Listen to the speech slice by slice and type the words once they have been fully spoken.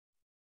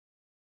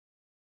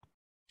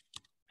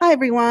Hi,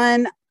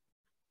 everyone.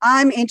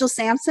 I'm Angel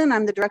Sampson.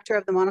 I'm the director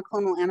of the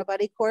Monoclonal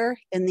Antibody Core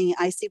in the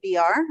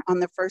ICBR on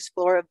the first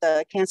floor of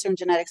the Cancer and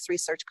Genetics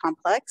Research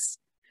Complex.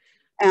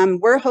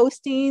 We're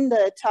hosting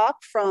the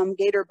talk from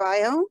Gator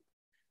Bio.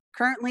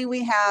 Currently,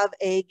 we have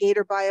a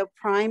Gator Bio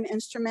Prime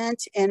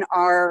instrument in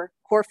our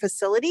core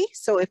facility.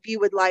 So if you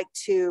would like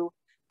to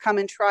come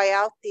and try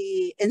out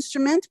the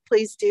instrument,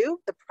 please do.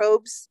 The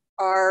probes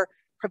are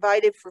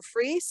provided for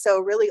free. So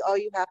really all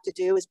you have to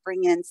do is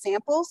bring in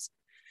samples.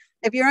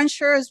 If you're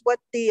unsure as what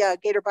the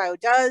Gator Bio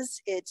does,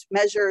 it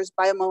measures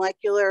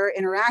biomolecular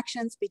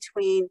interactions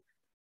between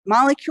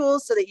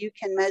molecules so that you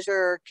can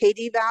measure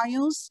KD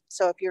values.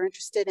 So if you're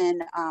interested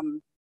in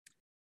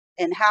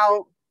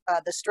how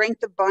the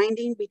strength of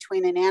binding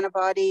between an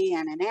antibody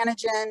and an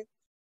antigen,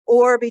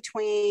 or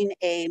between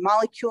a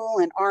molecule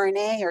and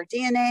RNA or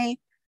DNA,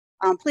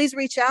 please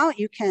reach out.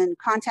 You can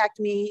contact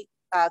me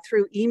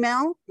through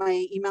email.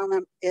 My email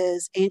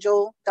is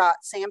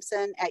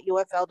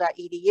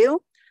angel.sampson@ufl.edu.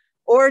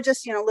 Or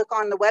just, look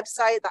on the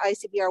website, the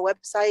ICBR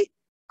website,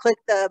 click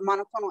the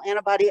monoclonal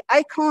antibody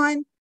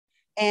icon,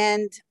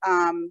 and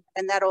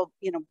that'll,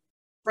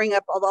 bring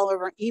up all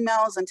of our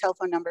emails and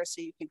telephone numbers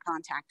so you can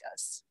contact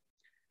us.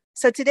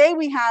 So today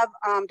we have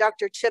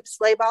Dr. Chip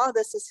Slabaugh.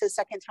 This is his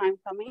second time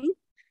coming.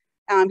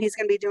 He's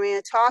going to be doing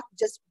a talk,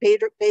 just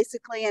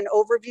basically an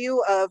overview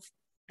of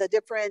the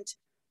different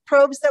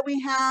probes that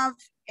we have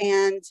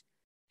and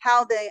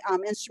how the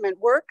instrument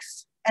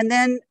works. And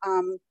then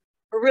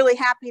we're really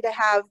happy to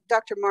have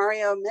Dr.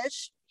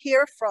 Mietzsch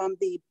here from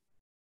the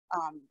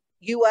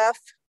UF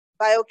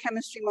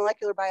Biochemistry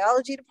Molecular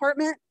Biology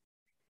Department.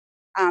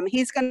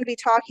 He's going to be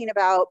talking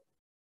about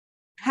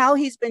how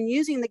he's been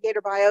using the Gator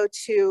Bio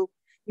to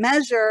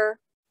measure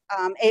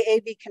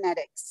AAV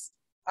kinetics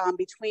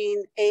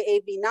between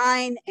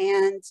AAV9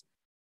 and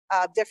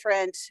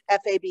different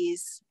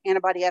FABs,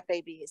 antibody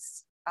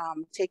FABs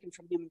taken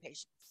from human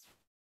patients.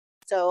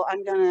 So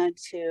I'm going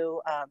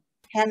to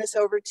hand this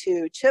over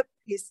to Chip.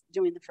 He's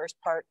doing the first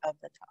part of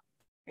the talk.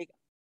 There you go.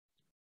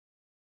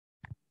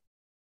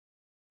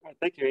 All right,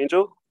 thank you,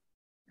 Angel.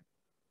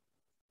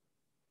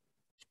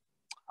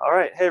 All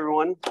right, hey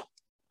everyone.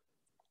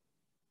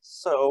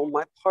 So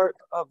my part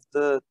of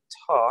the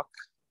talk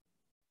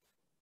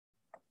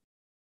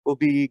will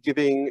be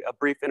giving a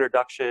brief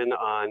introduction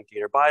on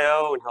Gator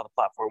Bio and how the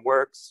platform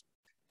works.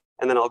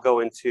 And then I'll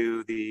go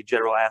into the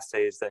general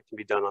assays that can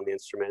be done on the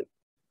instrument,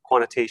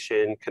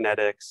 quantitation,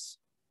 kinetics,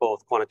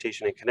 both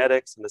quantitation and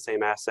kinetics in the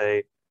same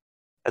assay,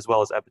 as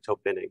well as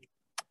epitope binning.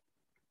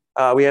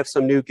 We have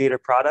some new Gator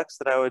products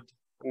that I'm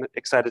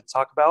excited to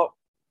talk about.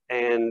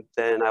 And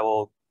then I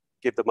will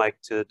give the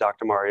mic to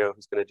Dr. Mario,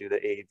 who's going to do the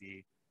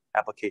AAV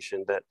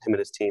application that him and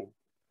his team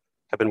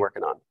have been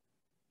working on.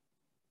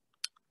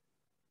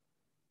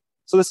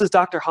 So this is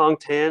Dr. Hong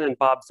Tan and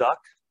Bob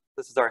Zuck.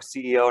 This is our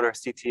CEO and our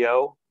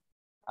CTO.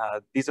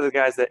 These are the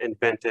guys that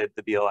invented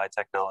the BLI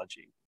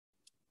technology.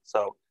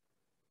 So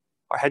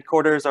our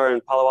headquarters are in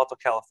Palo Alto,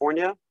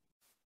 California.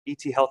 ET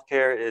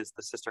Healthcare is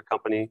the sister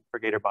company for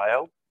Gator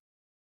Bio.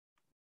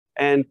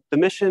 And the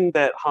mission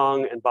that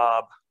Hong and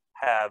Bob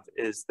have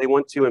is they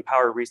want to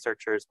empower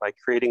researchers by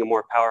creating a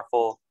more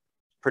powerful,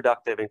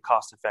 productive, and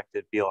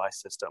cost-effective BLI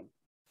system.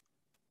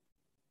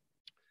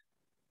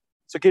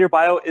 So Gator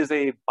Bio is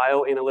a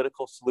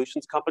bioanalytical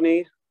solutions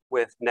company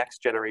with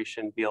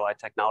next-generation BLI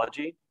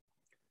technology.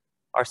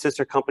 Our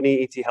sister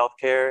company, ET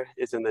Healthcare,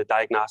 is in the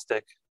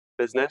diagnostic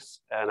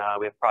business, and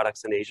we have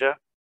products in Asia.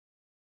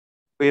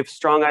 We have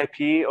strong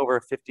IP, over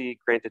 50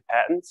 granted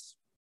patents.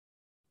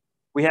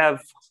 We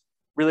have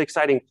really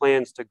exciting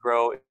plans to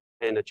grow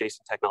in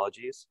adjacent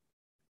technologies.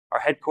 Our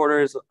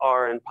headquarters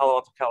are in Palo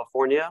Alto,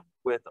 California,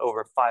 with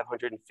over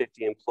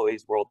 550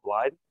 employees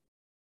worldwide.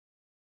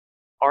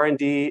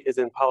 R&D is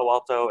in Palo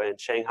Alto and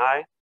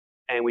Shanghai,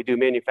 and we do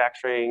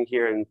manufacturing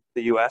here in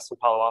the US in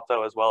Palo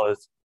Alto, as well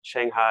as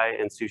Shanghai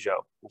and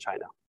Suzhou in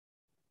China.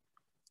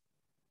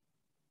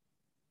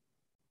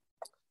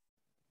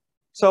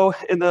 So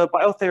in the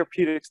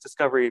biotherapeutics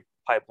discovery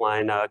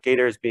pipeline,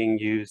 Gator is being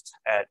used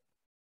at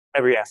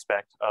every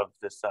aspect of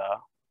this,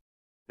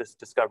 this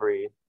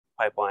discovery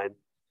pipeline.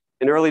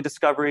 In early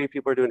discovery,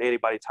 people are doing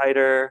antibody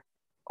titer,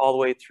 all the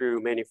way through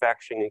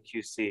manufacturing and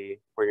QC,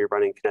 where you're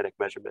running kinetic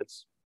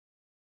measurements.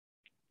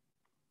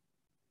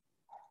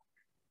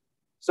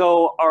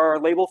 So our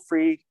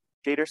label-free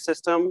Gator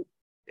system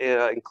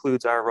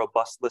includes our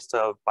robust list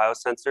of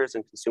biosensors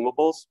and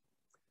consumables.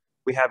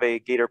 We have a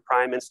Gator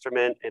Prime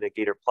instrument and a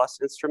Gator Plus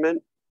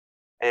instrument,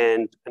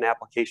 and an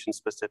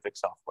application-specific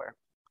software.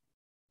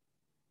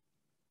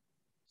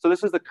 So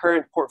this is the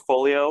current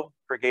portfolio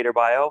for Gator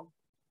Bio.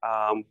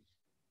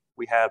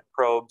 We have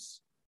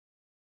probes,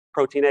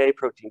 protein A,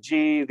 protein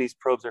G. These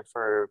probes are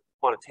for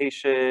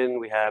quantitation.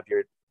 We have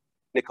your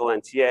nickel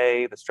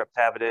NTA, the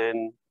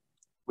streptavidin.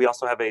 We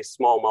also have a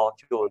small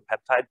molecule and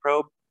peptide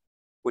probe,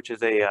 which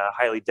is a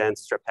highly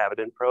dense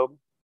streptavidin probe.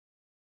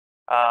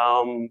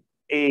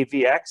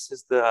 AAVX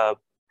is the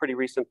pretty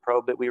recent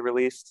probe that we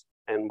released,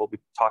 and we'll be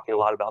talking a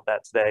lot about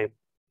that today.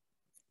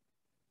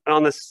 And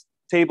on this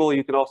table,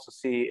 you can also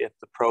see if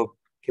the probe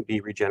can be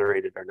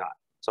regenerated or not.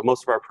 So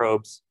most of our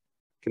probes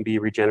can be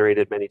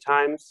regenerated many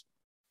times.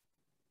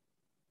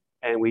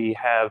 And we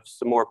have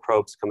some more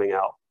probes coming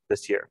out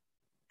this year.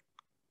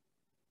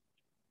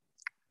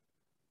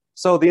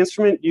 So the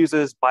instrument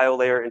uses Bio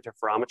Layer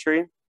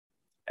Interferometry.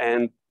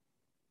 And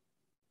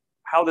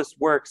how this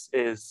works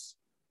is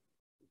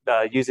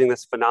using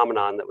this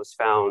phenomenon that was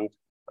found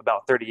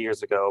about 30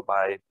 years ago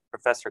by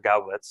Professor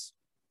Gaubitz.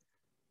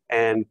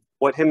 And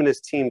what him and his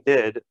team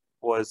did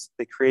was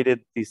they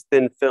created these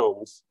thin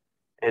films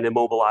and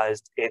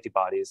immobilized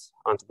antibodies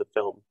onto the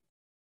film.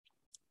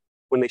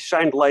 When they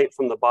shined light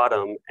from the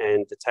bottom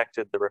and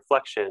detected the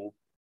reflection,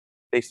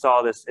 they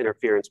saw this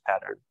interference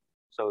pattern.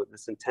 So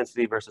this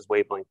intensity versus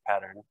wavelength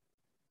pattern.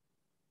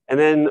 And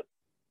then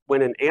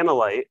when an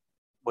analyte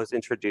was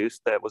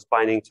introduced that was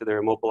binding to their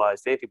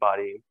immobilized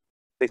antibody,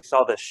 they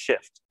saw this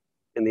shift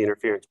in the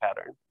interference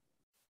pattern.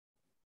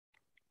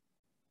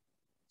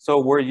 So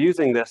we're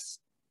using this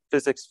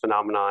physics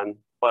phenomenon,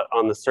 but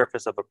on the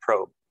surface of a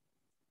probe.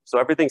 So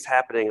everything's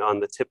happening on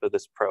the tip of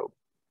this probe.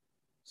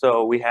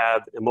 So we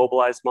have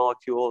immobilized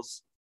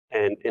molecules,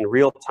 and in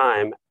real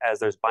time, as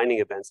there's binding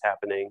events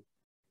happening,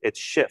 it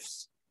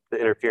shifts the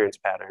interference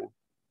pattern.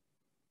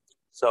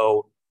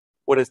 So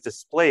what is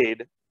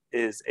displayed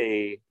is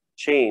a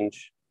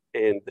change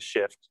in the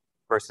shift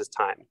versus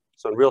time.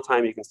 So in real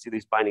time, you can see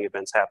these binding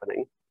events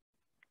happening.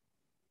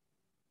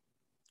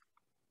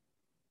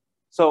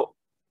 So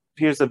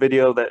here's a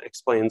video that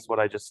explains what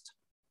I just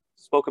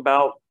spoke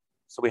about.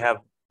 So we have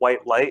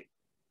white light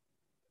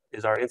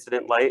is our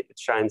incident light. It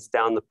shines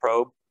down the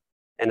probe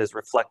and is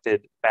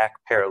reflected back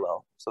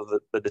parallel. So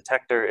the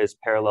detector is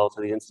parallel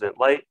to the incident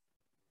light,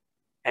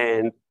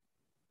 and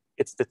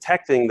it's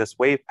detecting this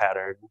wave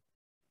pattern,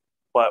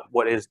 but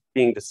what is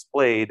being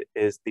displayed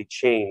is the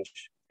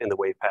change in the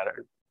wave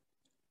pattern.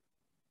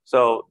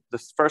 So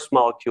this first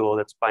molecule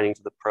that's binding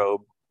to the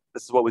probe,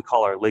 this is what we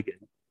call our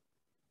ligand.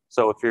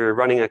 So if you're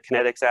running a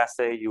kinetics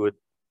assay, you would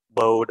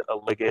load a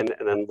ligand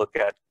and then look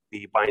at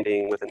the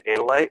binding with an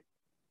analyte.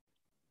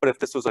 But if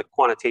this was a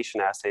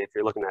quantitation assay, if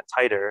you're looking at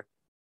titer,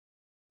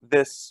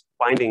 this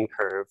binding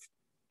curve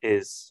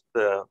is,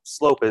 the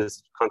slope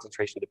is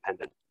concentration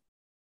dependent.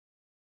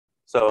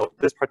 So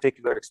this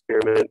particular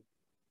experiment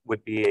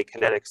would be a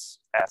kinetics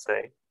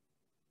assay.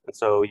 And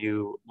so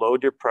you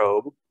load your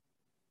probe,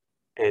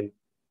 and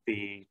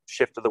the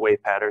shift of the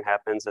wave pattern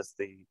happens as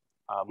the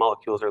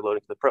molecules are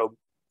loaded to the probe.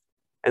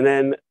 And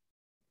then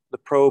the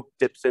probe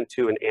dips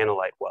into an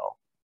analyte well.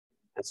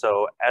 And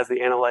so as the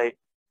analyte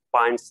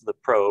binds to the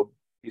probe,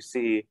 you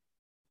see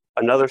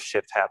another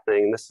shift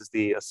happening, and this is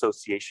the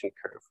association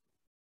curve.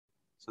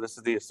 So this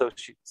is the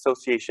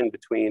association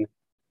between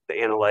the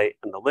analyte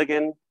and the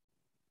ligand.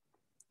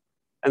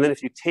 And then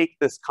if you take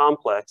this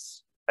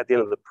complex at the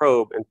end of the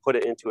probe and put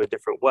it into a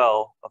different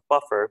well of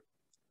buffer,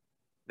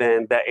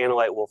 then that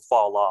analyte will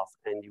fall off,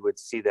 and you would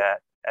see that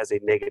as a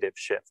negative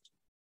shift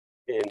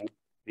in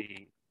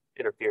the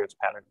interference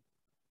pattern.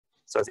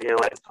 So as the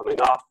analyte is coming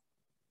off,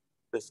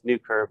 this new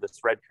curve, this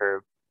red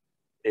curve,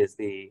 is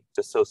the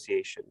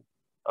dissociation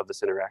of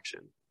this interaction.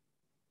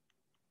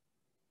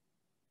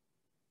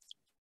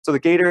 So the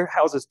Gator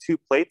houses two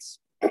plates.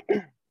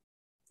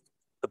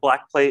 The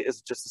black plate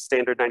is just a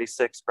standard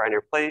 96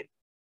 Griner plate.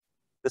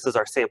 This is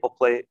our sample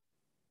plate.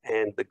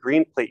 And the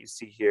green plate you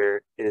see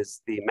here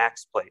is the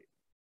max plate.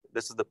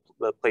 This is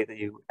the plate that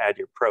you add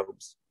your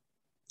probes.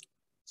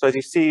 So as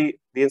you see,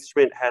 the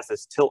instrument has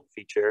this tilt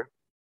feature.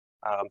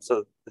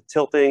 So the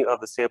tilting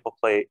of the sample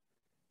plate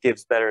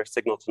gives better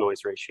signal to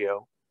noise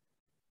ratio.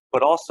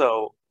 But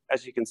also,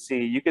 as you can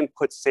see, you can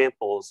put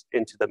samples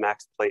into the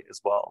max plate as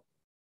well.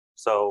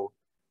 So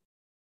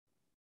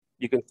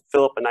you can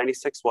fill up a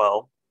 96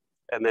 well,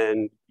 and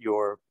then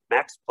your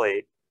max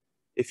plate,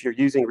 if you're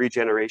using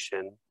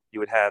regeneration, you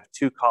would have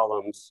two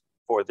columns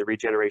for the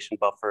regeneration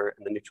buffer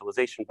and the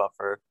neutralization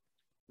buffer,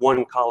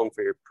 one column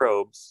for your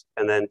probes,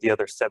 and then the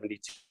other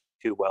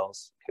 72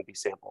 wells can be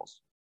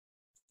samples.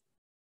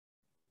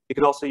 You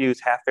can also use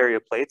half area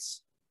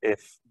plates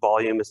if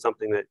volume is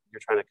something that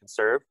you're trying to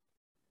conserve.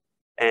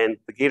 And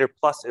the Gator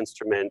Plus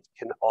instrument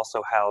can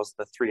also house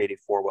the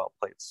 384 well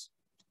plates.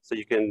 So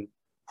you can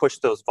push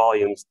those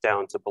volumes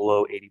down to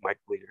below 80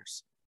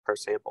 microliters per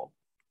sample.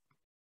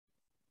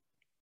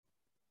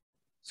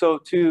 So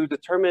to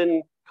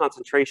determine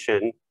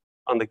concentration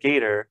on the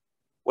Gator,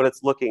 what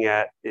it's looking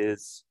at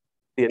is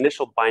the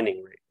initial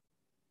binding rate.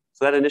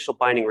 So that initial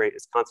binding rate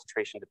is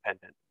concentration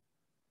dependent.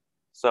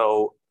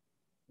 So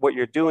what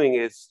you're doing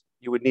is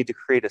you would need to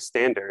create a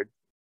standard.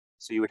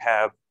 So you would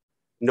have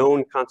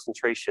known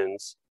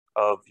concentrations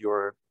of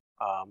your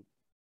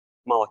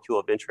molecule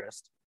of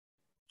interest.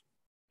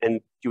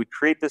 And you would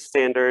create this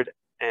standard,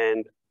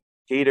 and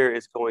Gator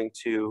is going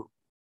to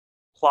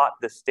plot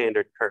this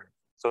standard curve.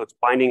 So it's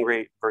binding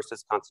rate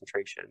versus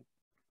concentration.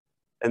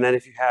 And then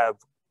if you have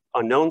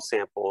unknown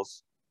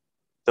samples,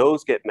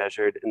 those get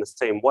measured in the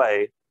same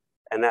way,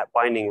 and that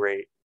binding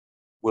rate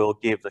will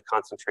give the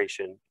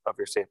concentration of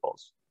your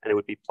samples, and it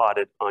would be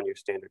plotted on your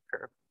standard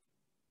curve.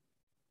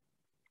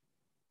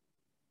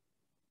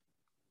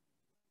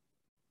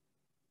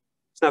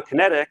 So now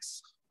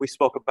kinetics, we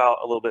spoke about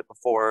a little bit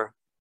before.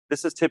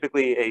 This is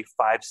typically a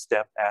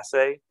 5-step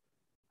assay.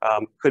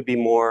 Could be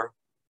more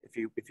if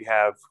you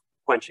have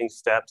quenching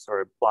steps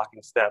or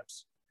blocking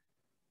steps.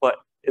 But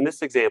in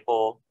this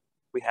example,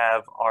 we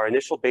have our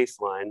initial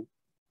baseline,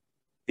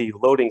 the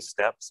loading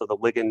step, so the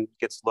ligand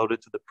gets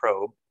loaded to the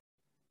probe.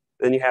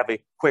 Then you have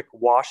a quick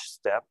wash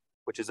step,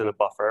 which is in a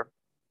buffer.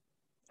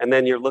 And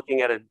then you're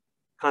looking at a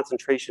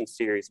concentration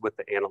series with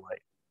the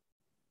analyte.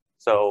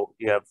 So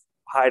you have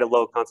high to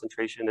low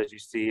concentration, as you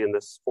see in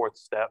this 4th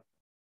step.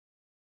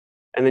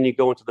 And then you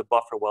go into the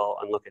buffer well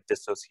and look at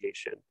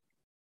dissociation.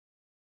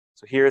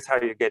 So here's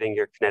how you're getting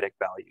your kinetic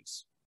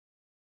values.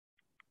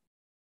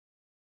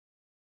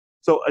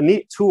 So a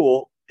neat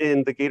tool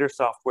in the Gator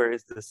software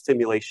is the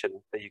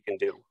simulation that you can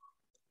do.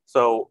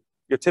 So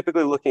you're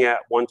typically looking at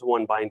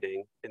one-to-one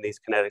binding in these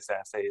kinetics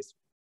assays.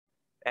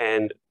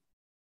 And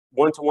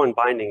one-to-one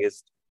binding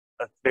is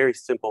a very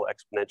simple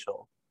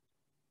exponential.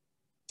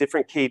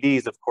 Different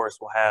KDs, of course,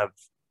 will have,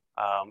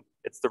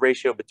 it's the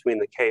ratio between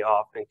the K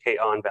off and K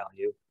on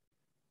value.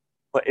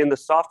 But in the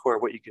software,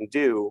 what you can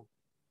do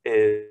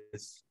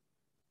is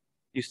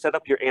you set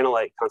up your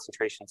analyte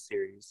concentration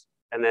series,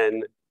 and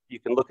then you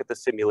can look at the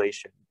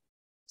simulation.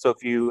 So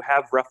if you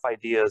have rough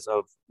ideas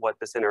of what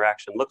this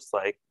interaction looks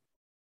like,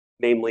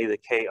 namely the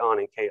K on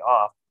and K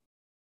off,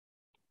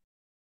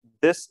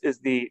 this is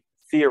the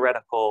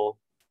theoretical,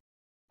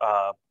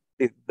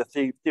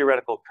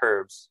 theoretical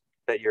curves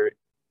that your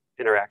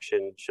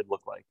interaction should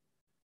look like.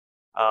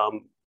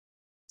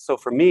 So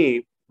for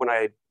me, when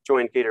I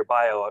joined Gator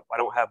Bio, I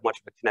don't have much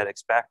of a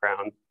kinetics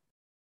background,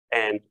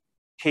 and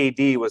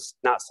KD was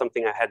not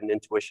something I had an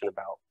intuition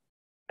about.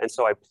 And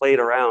so I played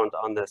around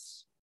on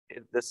this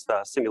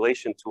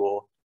simulation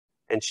tool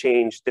and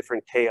changed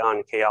different K on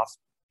and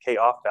K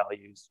off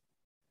values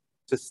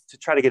to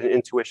try to get an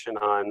intuition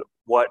on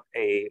what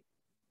a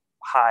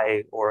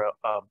high or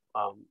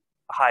a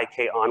high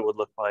K on would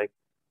look like,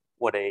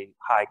 what a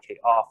high K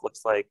off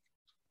looks like.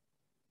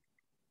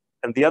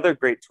 And the other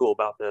great tool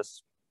about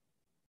this,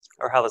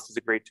 or how this is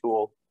a great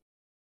tool,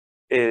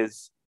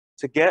 is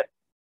to get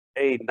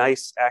a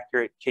nice,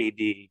 accurate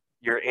KD,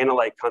 your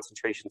analyte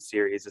concentration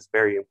series is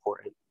very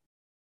important.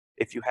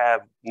 If you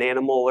have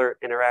nanomolar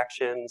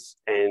interactions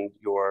and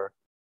your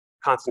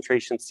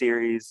concentration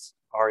series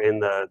are in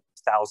the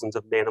thousands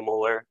of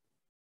nanomolar,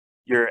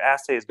 your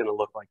assay is going to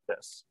look like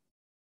this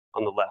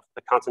on the left.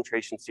 The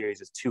concentration series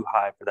is too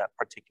high for that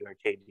particular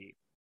KD.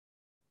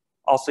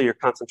 Also, your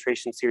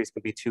concentration series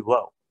can be too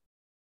low.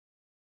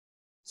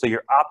 So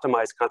your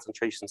optimized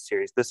concentration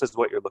series, this is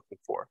what you're looking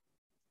for.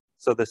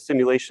 So the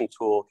simulation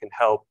tool can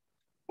help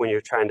when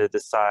you're trying to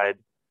decide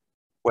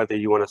whether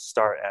you want to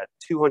start at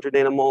 200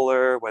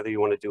 nanomolar, whether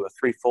you want to do a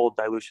 3-fold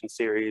dilution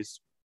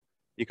series.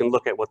 You can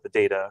look at what the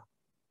data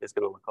is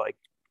going to look like.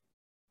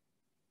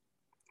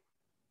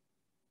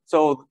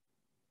 So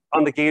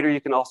on the Gator,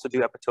 you can also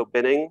do epitope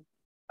binning.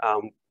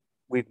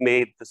 We've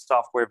made the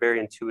software very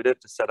intuitive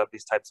to set up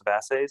these types of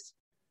assays.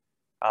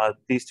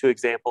 These 2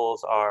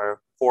 examples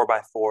are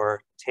 4x4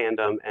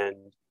 tandem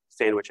and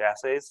sandwich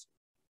assays.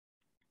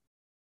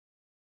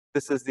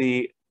 This is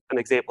an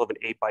example of an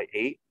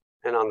 8x8.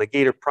 And on the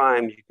Gator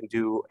Prime, you can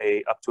do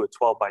up to a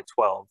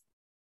 12x12.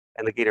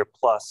 And the Gator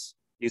Plus,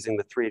 using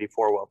the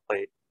 384 well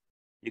plate,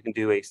 you can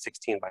do a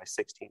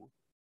 16x16.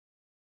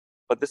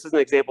 But this is an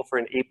example for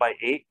an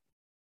 8x8.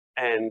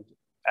 And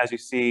as you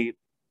see,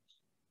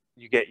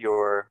 you get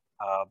your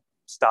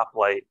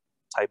stoplight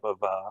type of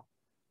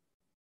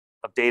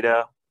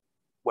data,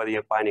 whether you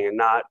have binding or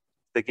not.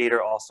 The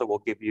Gator also will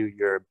give you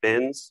your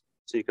bins,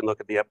 so you can look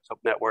at the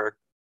epitope network.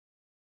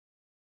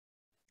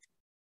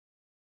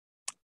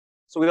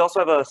 So we also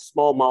have a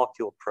small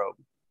molecule probe.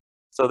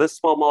 So this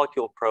small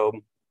molecule probe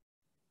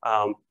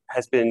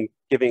has been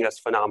giving us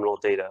phenomenal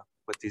data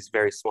with these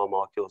very small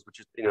molecules, which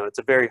is, it's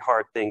a very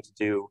hard thing to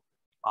do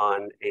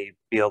on a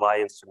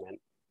BLI instrument.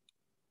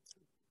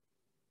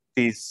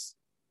 These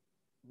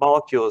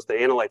molecules, the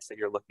analytes that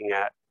you're looking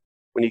at,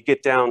 when you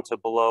get down to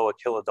below a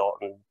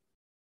kilodalton,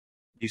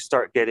 you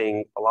start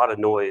getting a lot of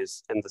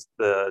noise, and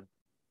the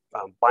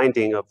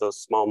binding of those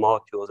small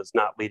molecules is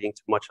not leading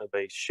to much of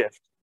a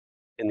shift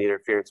in the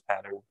interference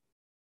pattern.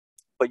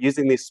 But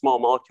using these small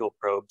molecule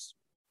probes,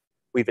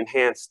 we've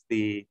enhanced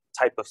the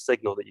type of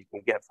signal that you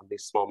can get from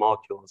these small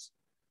molecules.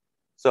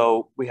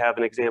 So we have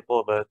an example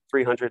of a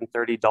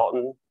 330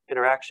 Dalton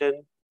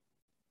interaction,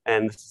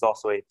 and this is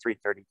also a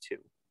 332.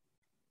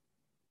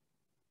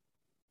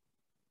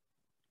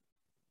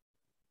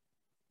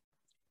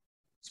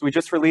 So we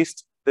just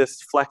released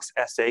this Flex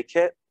assay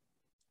kit.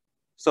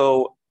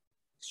 So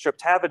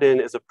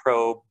streptavidin is a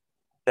probe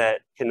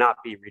that cannot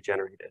be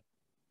regenerated.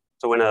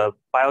 So when a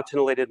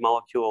biotinylated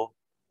molecule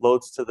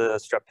loads to the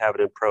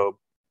streptavidin probe,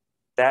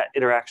 that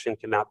interaction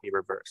cannot be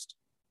reversed.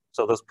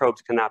 So those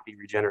probes cannot be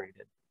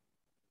regenerated.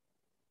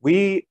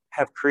 We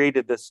have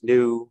created this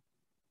new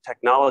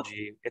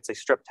technology. It's a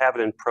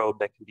streptavidin probe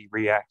that can be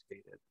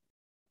reactivated.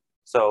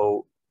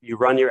 So you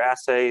run your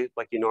assay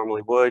like you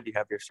normally would. You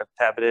have your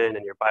streptavidin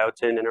and your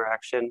biotin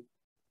interaction.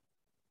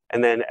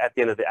 And then at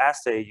the end of the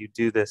assay, you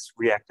do this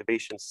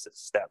reactivation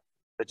step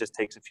that just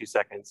takes a few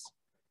seconds.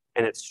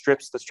 And it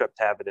strips the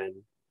streptavidin,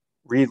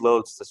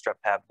 reloads the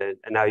streptavidin,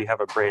 and now you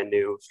have a brand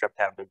new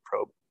streptavidin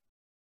probe.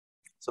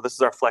 So this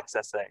is our flex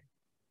assay.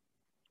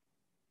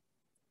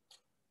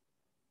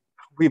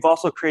 We've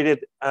also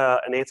created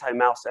an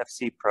anti-mouse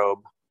FC probe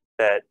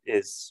that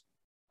is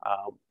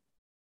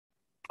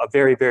a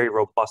very, very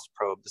robust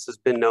probe. This has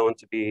been known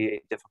to be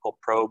a difficult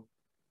probe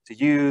to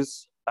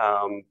use.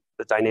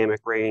 The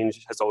dynamic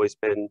range has always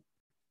been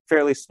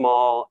fairly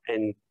small,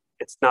 and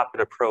it's not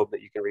been a probe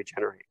that you can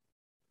regenerate.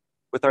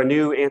 With our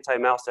new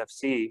anti-mouse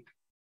FC,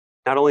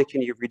 not only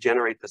can you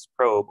regenerate this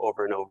probe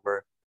over and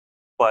over,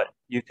 but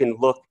you can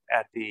look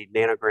at the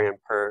nanogram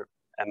per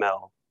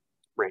ml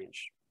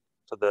range.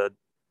 So the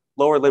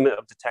lower limit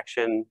of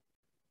detection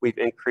we've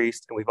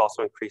increased, and we've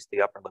also increased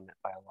the upper limit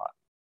by a lot.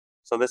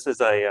 So this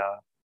is a,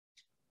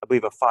 I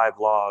believe, a 5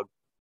 log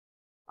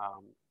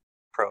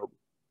probe,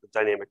 the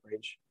dynamic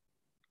range.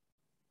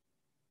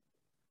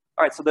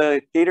 All right, so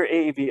the Gator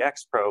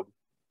AAVX probe.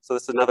 So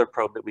this is another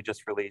probe that we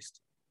just released.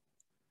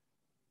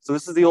 So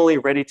this is the only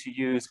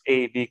ready-to-use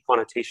AAV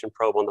quantitation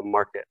probe on the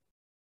market.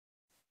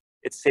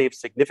 It saves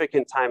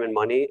significant time and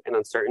money and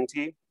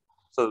uncertainty.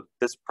 So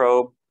this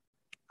probe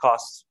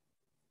costs,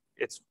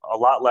 it's a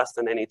lot less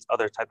than any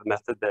other type of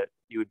method that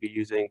you would be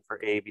using for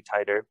AAV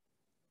titer.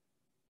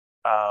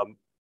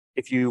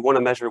 If you want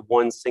to measure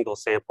one single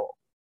sample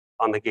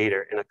on the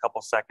Gator in a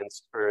couple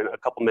seconds or in a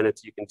couple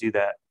minutes, you can do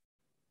that.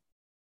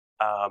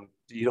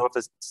 You don't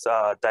have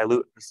to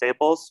dilute the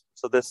samples.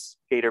 So this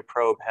Gator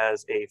probe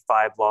has a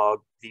 5 log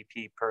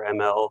VP per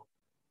ml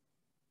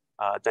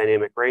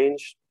dynamic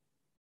range.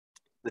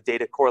 The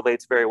data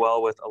correlates very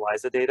well with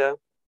ELISA data,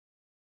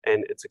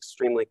 and it's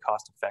extremely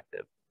cost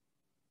effective.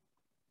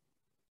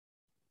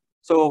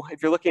 So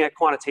if you're looking at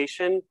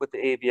quantitation with the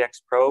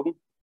AAVX probe,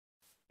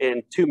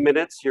 in 2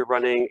 minutes, you're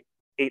running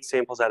 8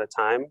 samples at a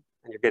time,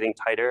 and you're getting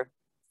titer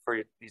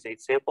for these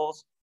 8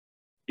 samples.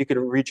 You can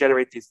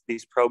regenerate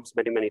these probes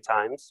many, many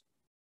times.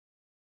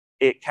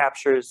 It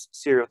captures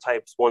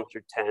serotypes 1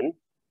 through 10.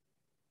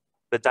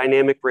 The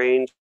dynamic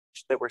range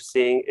that we're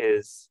seeing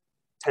is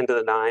 10 to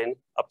the 9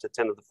 up to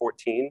 10 to the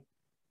 14.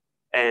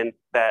 And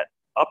that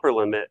upper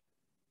limit,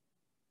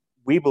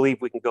 we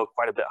believe we can go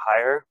quite a bit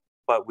higher,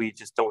 but we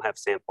just don't have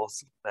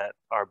samples that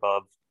are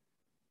above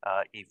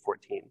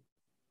E14.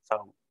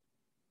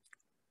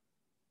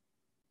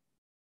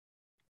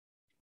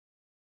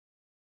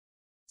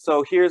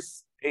 So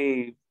here's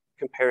a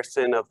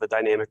comparison of the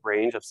dynamic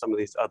range of some of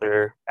these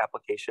other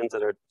applications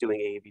that are doing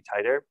AAV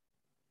titer.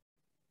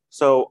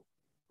 So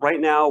right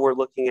now we're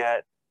looking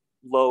at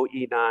low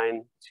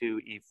E9 to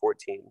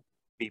E14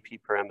 VP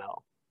per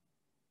ml.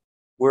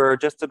 We're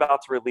just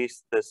about to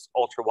release this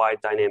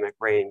ultra-wide dynamic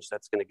range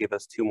that's going to give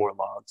us 2 more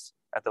logs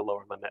at the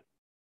lower limit.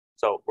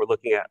 So we're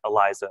looking at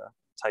ELISA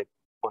type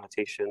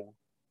quantitation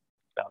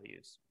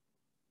values.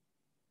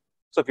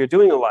 So if you're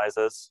doing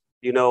ELISAs,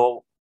 you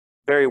know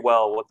very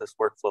well what this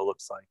workflow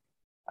looks like.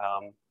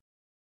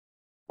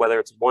 Whether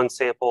it's one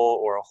sample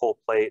or a whole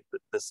plate,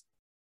 this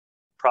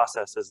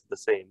process is the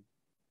same.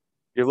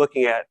 You're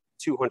looking at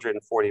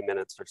 240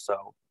 minutes or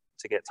so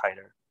to get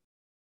titer.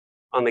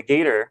 On the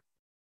Gator,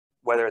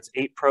 whether it's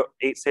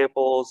 8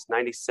 samples,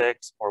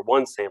 96, or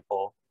 1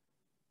 sample,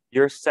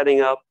 you're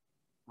setting up,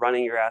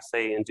 running your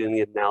assay, and doing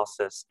the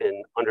analysis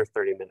in under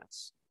 30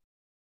 minutes.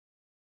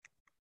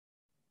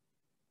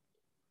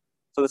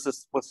 So this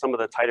is what some of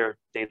the titer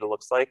data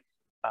looks like.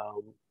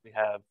 We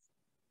have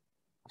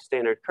a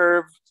standard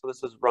curve. So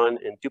this is run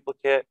in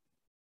duplicate.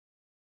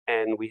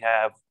 And we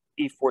have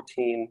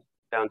E14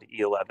 down to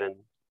E11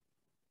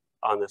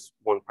 on this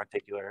one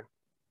particular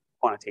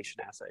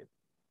quantitation assay.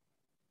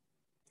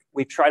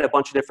 We've tried a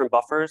bunch of different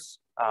buffers.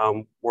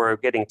 We're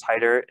getting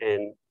titer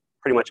in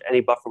pretty much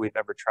any buffer we've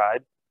ever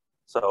tried.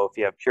 So if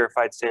you have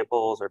purified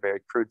samples or very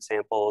crude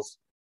samples,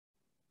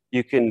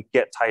 you can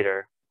get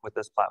titer with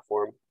this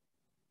platform.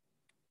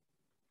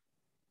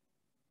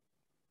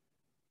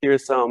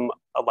 Here's some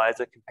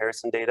ELISA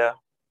comparison data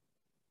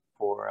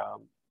for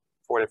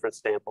 4 different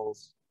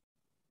samples.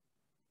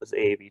 This is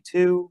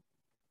AAV2.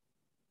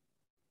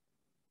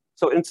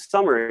 So in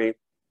summary,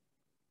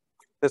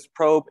 this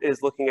probe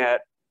is looking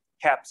at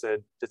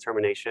capsid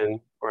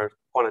determination or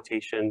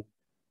quantitation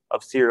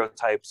of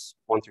serotypes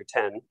 1 through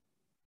 10.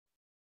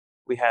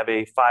 We have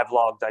a 5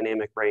 log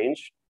dynamic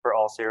range for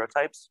all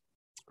serotypes,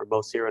 or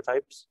most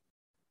serotypes.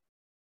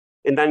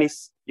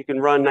 You can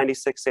run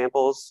 96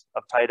 samples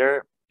of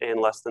titer in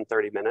less than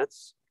 30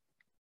 minutes.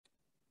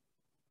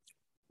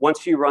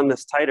 Once you run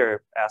this titer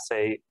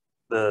assay,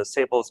 the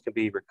samples can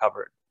be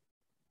recovered.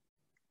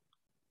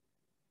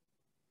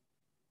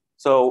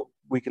 So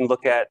we can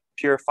look at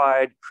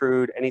purified,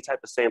 crude, any type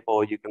of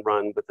sample you can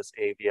run with this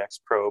AAVX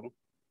probe.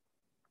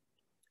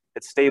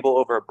 It's stable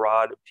over a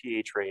broad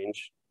pH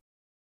range,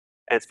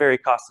 and it's very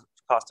cost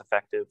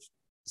effective.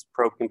 This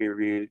probe can be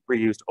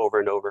reused over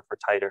and over for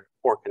titer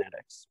or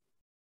kinetics.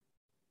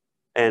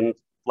 And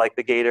like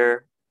the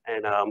Gator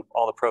and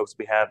all the probes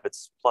we have,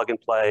 it's plug and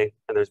play,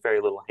 and there's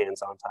very little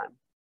hands-on time.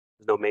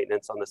 There's no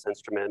maintenance on this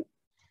instrument.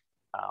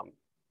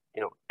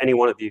 You know, any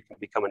one of you can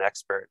become an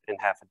expert in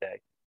half a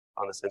day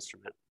on this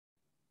instrument.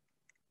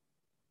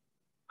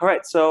 All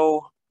right,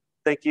 so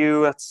thank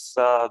you. That's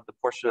the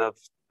portion of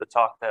the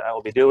talk that I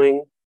will be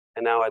doing.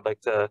 And now I'd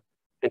like to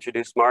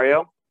introduce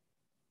Mario.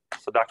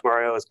 So Dr.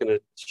 Mario is going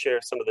to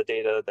share some of the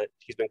data that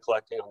he's been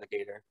collecting on the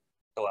Gator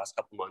the last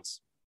couple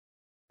months.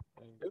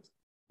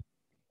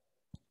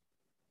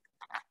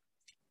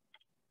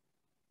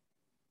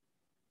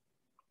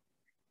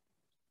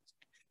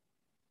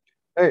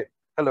 Hey,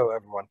 hello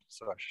everyone.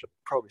 So I should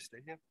probably stay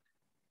here.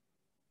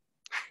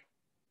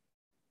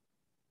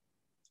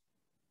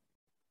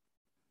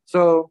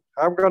 So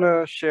I'm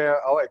gonna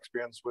share our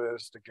experience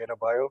with the Gator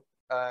Bio,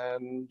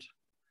 and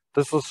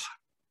this is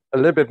a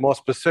little bit more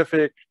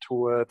specific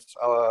towards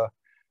our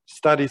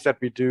studies that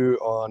we do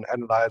on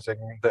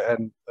analyzing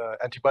the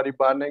antibody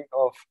binding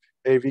of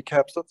AAV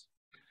capsids.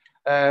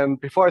 And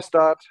before I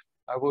start,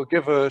 I will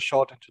give a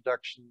short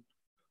introduction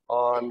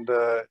on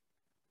the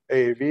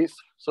AAVs.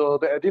 So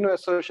the Adeno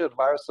Associated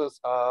Viruses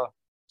are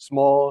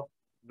small,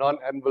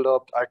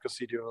 non-enveloped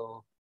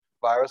icosidial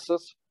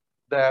viruses.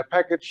 They're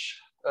packaged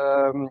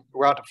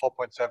around a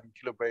 4.7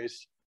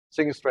 kilobase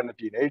single-stranded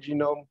DNA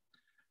genome.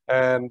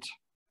 And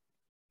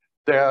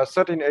there are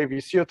certain AAV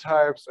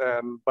serotypes,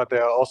 but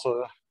there are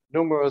also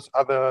numerous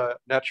other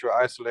natural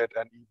isolate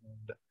and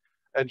even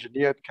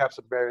engineered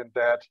capsid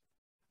variants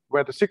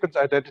where the sequence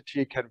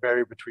identity can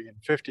vary between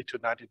 50 to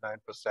 99%.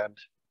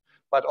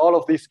 But all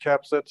of these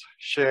capsids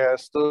share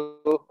still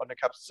on the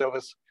capsid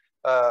surface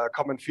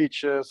common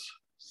features,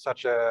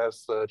 such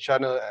as the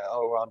channel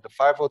around the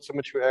 5-fold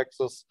symmetry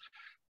axis,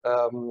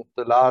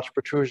 the large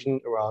protrusion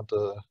around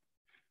the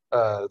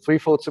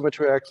 3-fold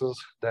symmetry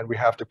axis. Then we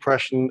have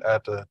depression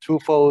at the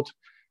 2-fold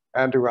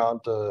and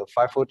around the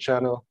 5-fold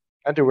channel,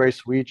 and the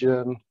raised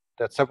region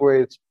that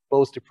separates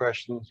both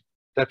depressions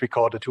that we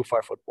call the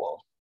 2-5-fold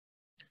wall.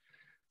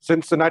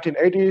 Since the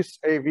 1980s,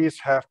 AAVs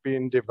have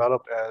been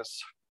developed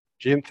as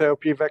gene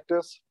therapy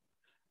vectors,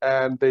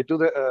 and they do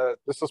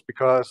this is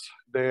because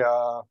they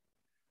are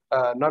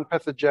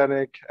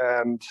non-pathogenic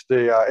and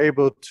they are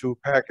able to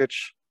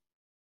package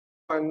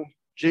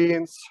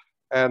genes,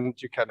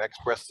 and you can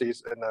express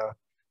these in a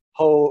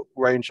whole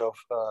range of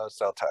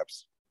cell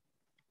types.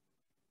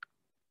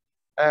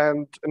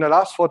 And in the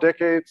last 4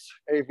 decades,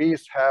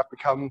 AAVs have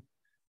become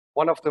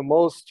one of the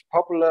most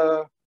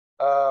popular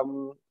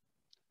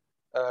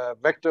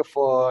vector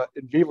for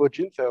in vivo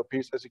gene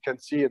therapies, as you can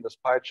see in this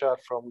pie chart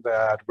from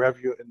that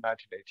review in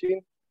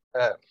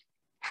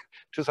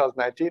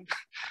 2019.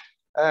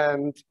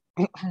 And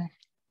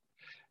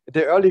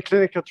the early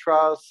clinical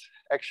trials,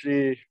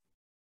 actually,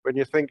 when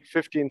you think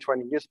 15,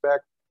 20 years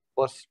back,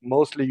 was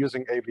mostly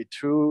using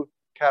AAV2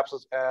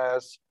 capsids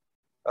as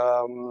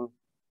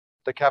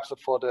the capsid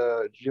for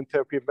the gene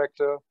therapy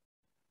vector.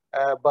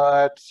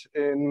 But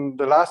in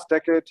the last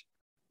decade,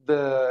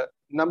 the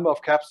number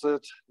of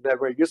capsids that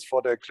were used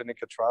for the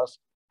clinical trials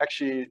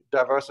actually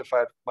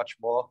diversified much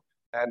more.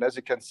 And as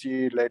you can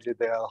see lately,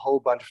 there are a whole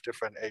bunch of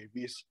different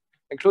AAVs,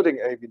 including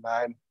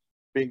AAV9,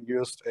 being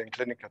used in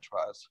clinical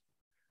trials.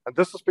 And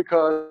this is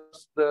because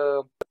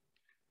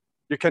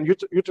you can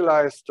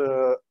utilize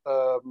the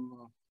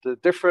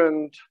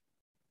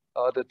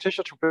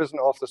tissue tropism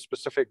of the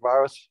specific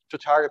virus to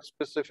target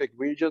specific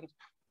regions,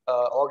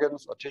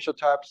 organs, or tissue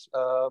types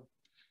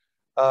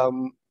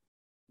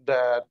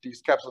that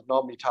these capsids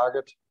normally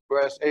target,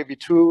 whereas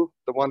AAV2,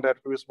 the one that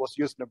was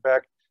used in the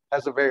back,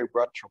 has a very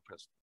broad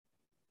tropism.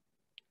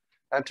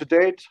 And to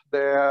date,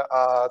 there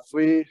are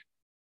 3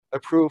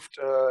 approved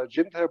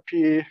gene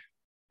therapy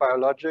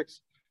biologics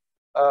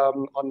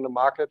on the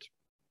market.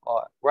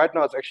 Right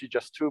now, it's actually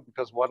just 2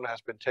 because one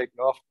has been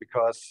taken off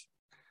because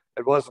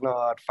it was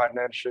not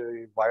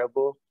financially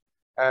viable.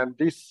 And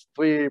these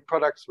 3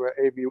 products were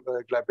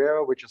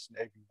Glabera, which is an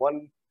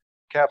AAV1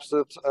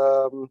 capsid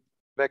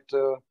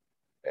vector,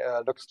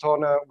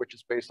 Luxturna, which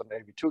is based on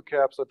AAV2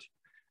 capsid,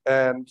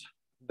 and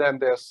then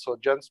there's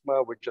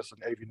Zolgensma, which is an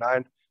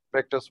AAV9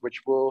 vectors,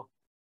 which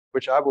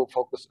I will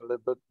focus a little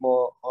bit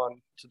more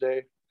on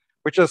today,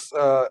 which is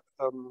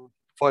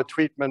for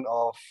treatment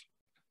of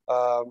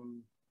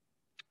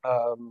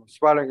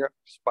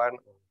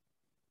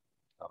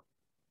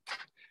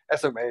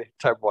SMA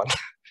type 1.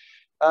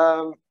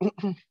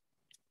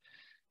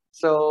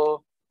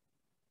 So,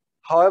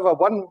 however,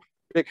 one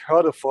big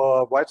hurdle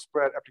for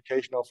widespread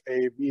application of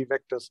AAV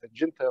vectors in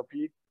gene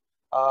therapy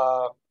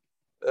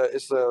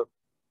is the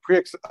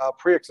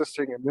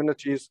pre-existing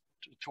immunities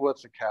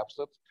towards the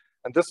capsids.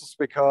 And this is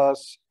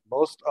because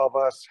most of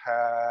us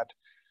had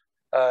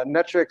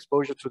natural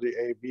exposure to the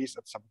AAVs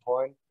at some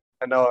point,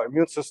 and our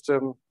immune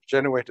system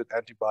generated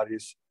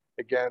antibodies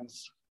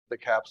against the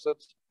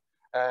capsids.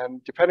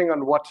 And depending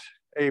on what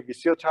AAV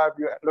serotype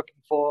you're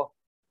looking for,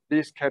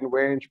 these can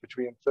range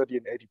between 30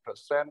 and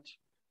 80%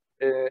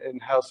 in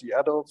healthy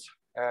adults.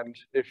 And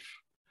if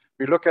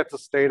we look at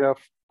this data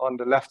on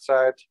the left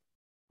side,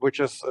 which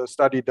is a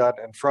study done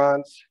in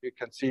France, you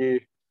can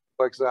see,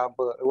 for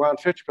example, around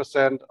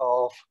 50%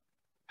 of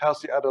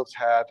healthy adults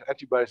had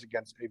antibodies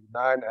against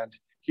AAV9. And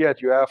here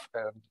at UF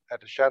and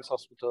at the Shands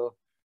Hospital,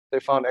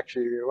 they found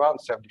actually around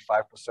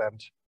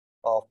 75%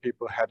 of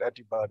people had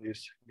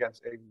antibodies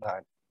against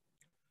AAV9.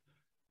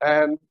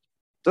 And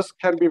this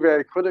can be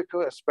very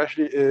critical,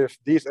 especially if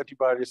these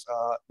antibodies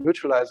are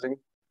neutralizing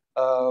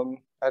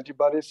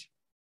antibodies.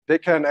 They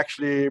can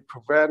actually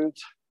prevent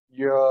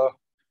your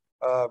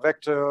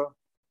vector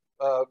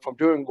from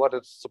doing what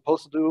it's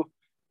supposed to do,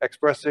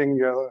 expressing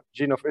your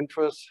gene of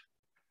interest.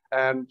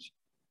 And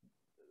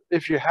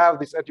if you have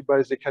these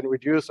antibodies, they can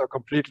reduce or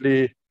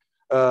completely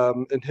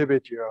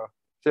inhibit your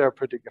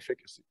therapeutic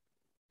efficacy.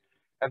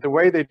 And the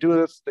way they do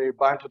this, they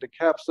bind to the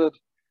capsid.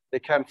 They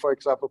can, for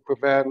example,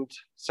 prevent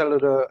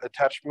cellular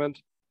attachment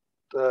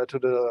to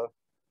the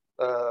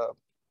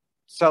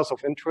cells of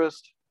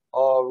interest.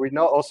 Or we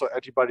know also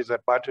antibodies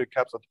that bind to the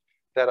capsid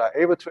that are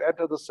able to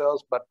enter the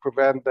cells, but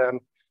prevent then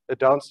the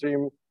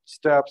downstream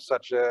steps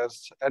such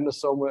as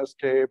endosomal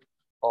escape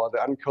or the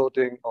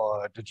uncoating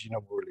or the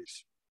genome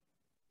release.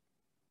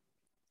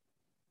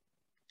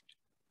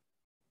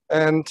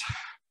 And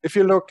if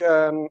you look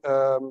at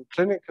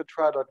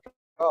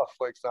clinicaltrial.gov,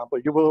 for example,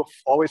 you will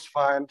always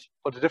find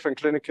for the different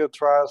clinical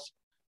trials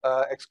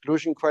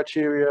exclusion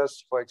criteria,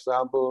 for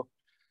example,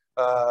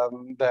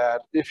 that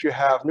if you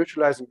have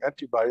neutralizing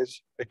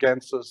antibodies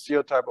against the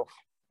serotype of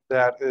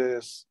that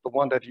is the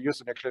one that you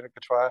use in a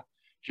clinical trial,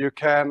 you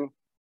can,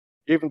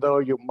 even though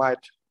you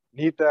might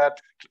need that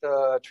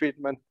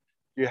treatment,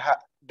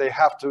 they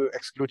have to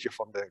exclude you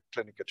from the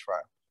clinical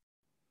trial.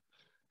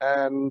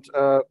 And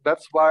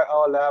that's why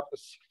our lab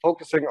is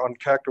focusing on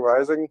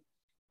characterizing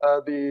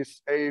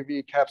these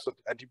AAV capsid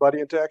antibody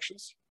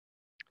interactions.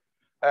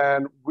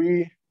 And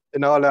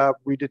in our lab,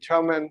 we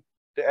determine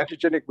the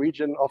antigenic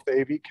region of the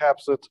AAV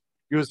capsid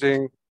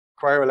using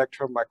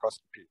cryo-electron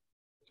microscopy.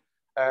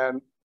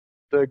 And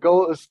the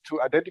goal is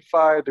to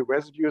identify the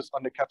residues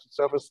on the capsid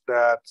surface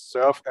that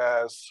serve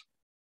as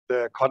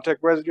the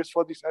contact residues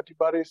for these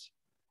antibodies.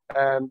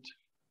 And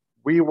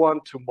we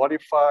want to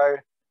modify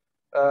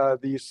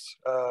these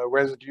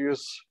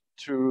residues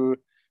to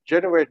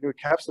generate new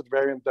capsid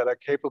variants that are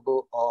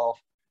capable of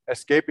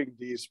escaping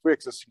these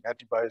pre-existing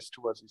antibodies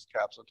towards these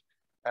capsid,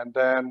 and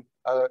then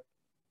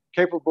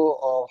capable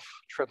of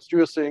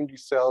transducing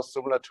these cells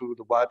similar to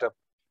the wild type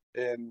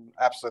in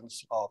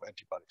absence of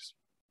antibodies.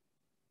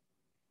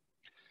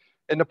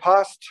 In the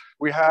past,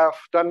 we have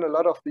done a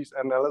lot of these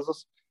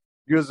analyses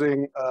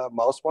using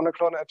mouse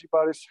monoclonal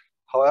antibodies.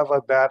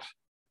 However, that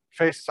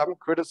faced some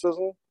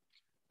criticism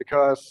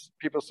because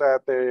people said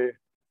they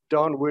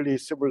don't really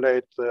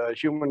simulate the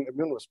human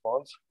immune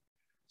response.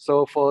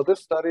 So for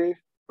this study,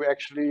 we're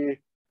actually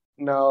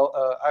now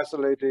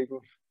isolating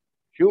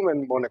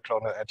human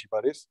monoclonal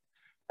antibodies.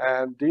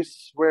 And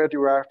these were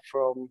derived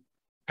from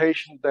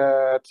patients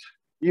that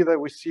either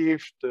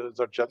received the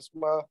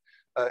Zolgensma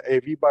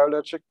AAV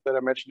biologic that I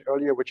mentioned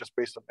earlier, which is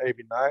based on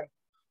AAV9,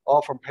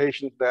 or from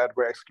patients that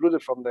were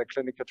excluded from the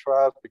clinical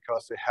trials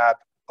because they had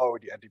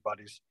already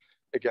antibodies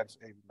against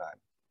AAV9.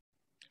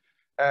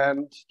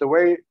 And the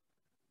way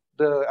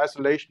the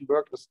isolation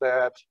worked is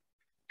that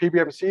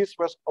PBMCs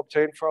was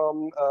obtained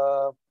from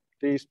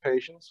these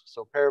patients,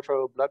 so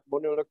peripheral blood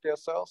mononuclear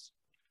cells,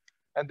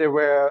 and they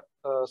were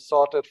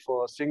sorted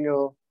for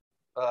single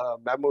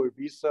memory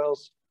B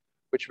cells,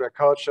 which were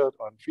cultured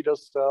on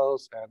fetus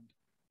cells, and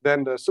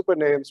then the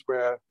supernames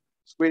were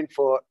screened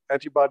for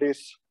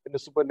antibodies in the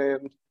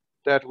supername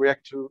that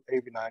react to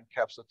AAV9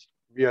 capsid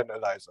via an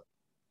ELISA.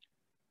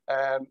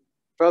 And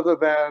further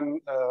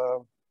than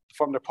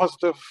from the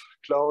positive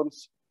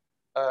clones,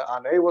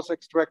 RNA was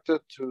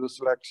extracted to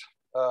select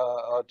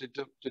or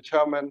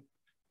determine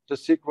the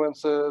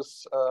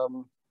sequences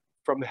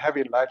from the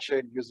heavy light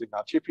chain using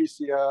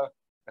RT-PCR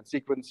and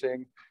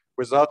sequencing,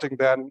 resulting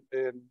then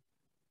in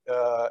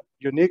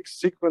unique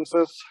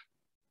sequences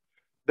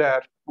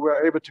that we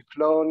are able to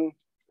clone.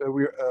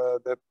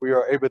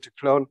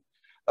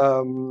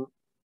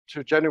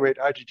 To generate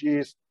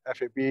IgGs,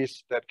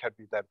 FABs that can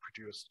be then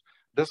produced.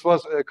 This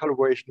was a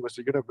collaboration with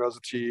the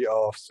University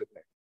of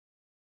Sydney.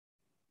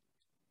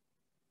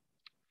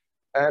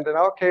 And in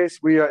our case,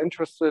 we are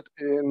interested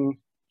in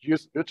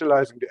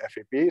utilizing the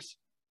FABs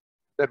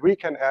that we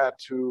can add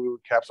to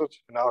capsids,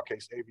 in our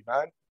case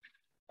AAV9,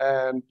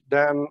 and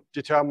then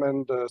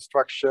determine the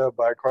structure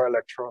by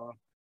cryo-electron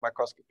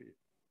microscopy.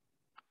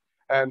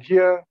 And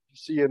here you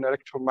see an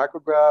electron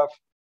micrograph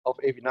of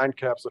AAV9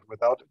 capsid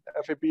without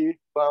an FAB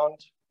bound.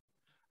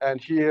 And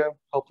here,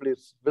 hopefully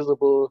it's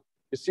visible,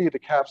 you see the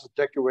capsid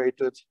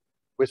decorated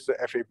with the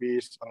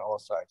FABs on all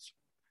sides.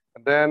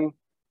 And then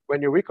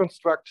when you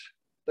reconstruct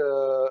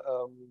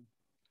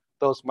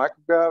those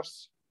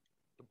micrographs,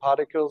 the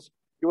particles,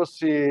 you will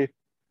see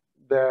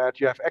that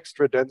you have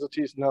extra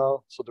densities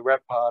now. So the red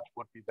part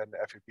would be then the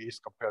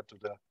FABs compared to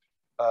the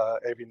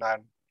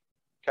AAV9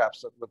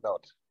 capsid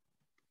without.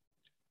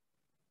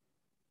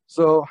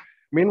 So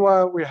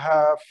meanwhile, we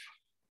have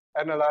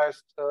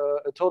analyzed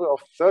a total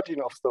of 13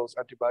 of those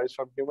antibodies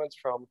from humans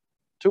from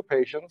 2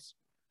 patients.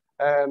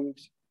 And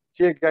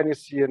here again, you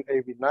see an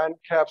AAV9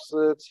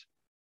 capsid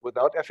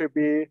without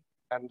FAB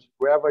And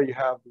wherever you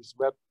have these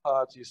red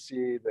parts, you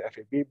see the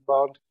FAB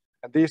bound.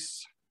 And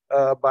these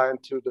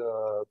bind to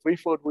the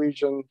 3-fold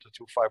region, the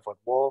 2 5-fold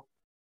wall,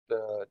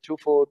 the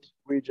 2-fold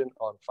region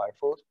on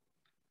 5-fold.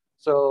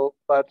 So,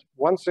 but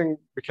one thing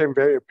became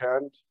very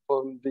apparent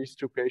from these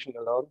 2 patients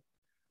alone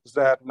is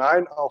that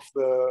 9 of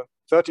the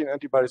 13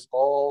 antibodies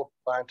all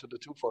bind to the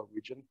 2-fold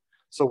region.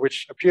 So,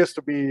 which appears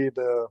to be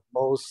the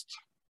most,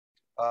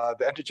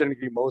 the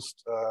antigenically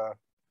most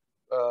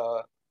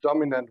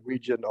dominant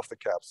region of the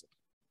capsid.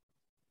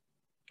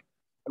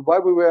 And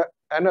while we were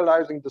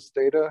analyzing this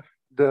data,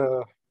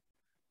 the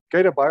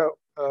Gator Bio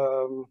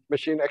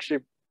machine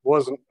actually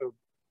was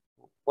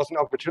an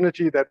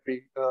opportunity that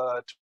we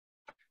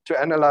to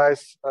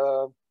analyze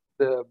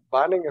the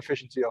binding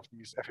efficiency of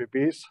these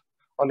FABs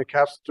on the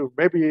caps to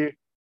maybe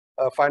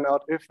find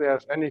out if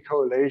there's any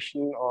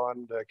correlation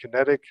on the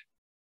kinetic,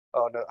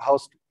 on how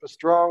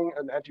strong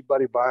an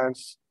antibody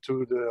binds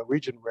to the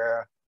region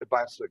where it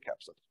binds to the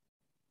capsid.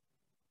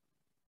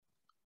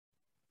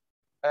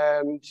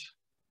 And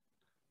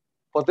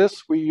for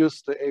this, we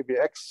used the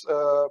AVX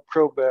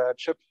probe that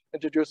Chip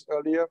introduced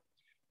earlier.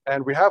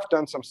 And we have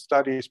done some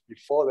studies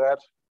before that.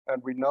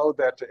 And we know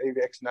that the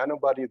AVX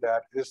nanobody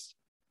that is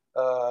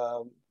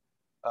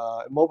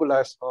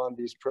immobilized on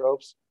these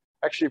probes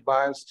actually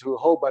binds to a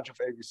whole bunch of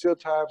AAV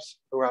serotypes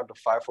around the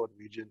 5-fold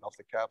region of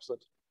the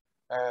capsid.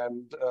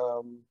 And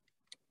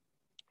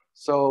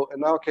so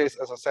in our case,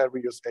 as I said,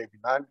 we use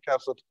AAV9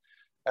 capsid.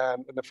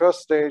 And in the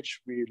first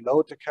stage, we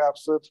load the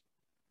capsid.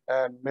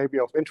 And maybe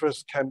of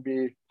interest can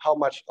be how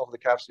much of the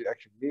capsid you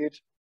actually need.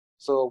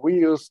 So we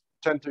use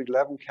 10 to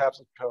 11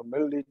 capsid per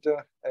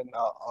milliliter and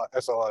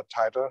as our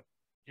titer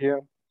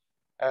here.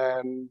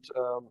 And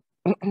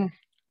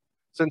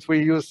since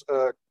we use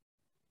a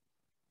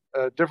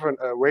different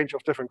range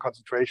of different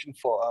concentration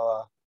for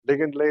our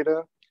ligand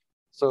later,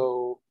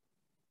 so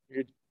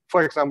you,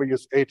 for example,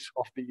 use 8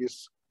 of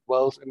these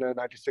wells in the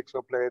 96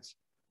 well plates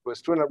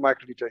with 200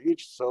 microliter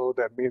each. So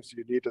that means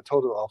you need a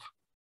total of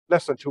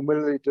less than 2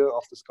 milliliter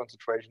of this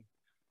concentration,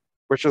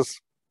 which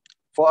is,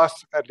 for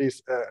us at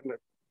least, in a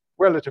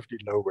relatively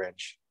low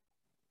range.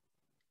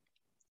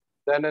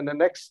 Then in the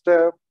next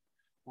step,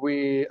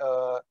 we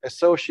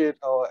associate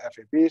our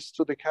FABs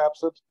to the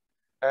capsid.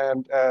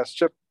 And as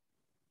Chip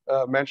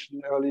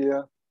mentioned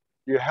earlier,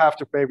 you have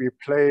to maybe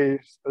play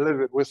a little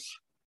bit with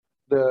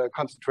the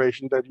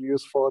concentration that you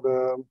use for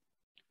the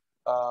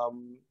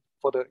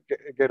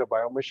Gator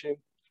Bio machine.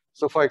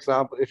 So for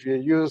example, if you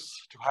use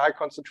too high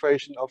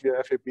concentration of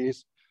your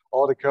FABs,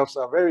 all the curves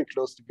are very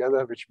close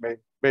together, which may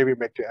maybe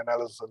make the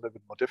analysis a little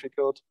bit more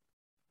difficult.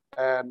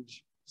 And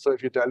so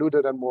if you dilute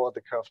it and more,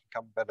 the curves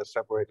become better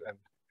separate and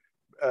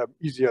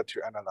easier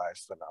to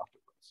analyze than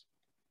afterwards.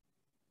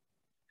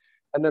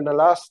 And in the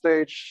last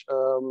stage,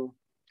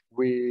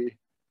 we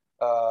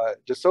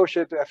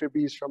dissociate the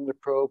FABs from the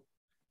probe,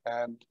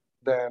 and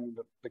then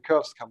the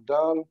curves come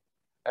down.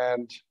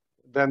 And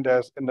then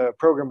there's, in the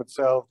program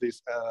itself,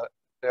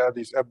 there are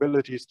these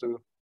abilities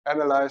to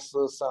analyze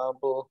the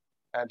sample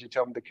and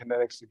determine the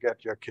kinetics to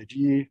get your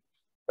Kg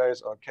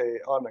values or K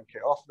on and K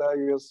off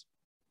values.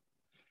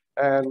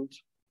 And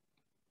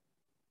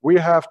we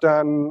have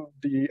done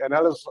the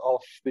analysis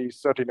of these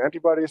 13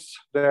 antibodies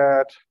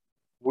that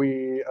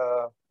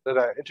that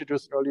I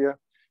introduced earlier.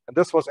 And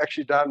this was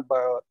actually done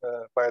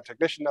by a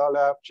technician in our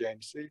lab,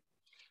 JNC,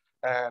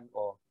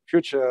 or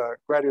future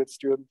graduate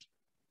student.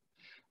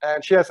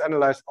 And she has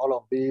analyzed all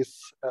of these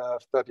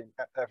 13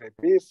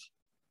 FABs.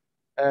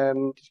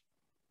 And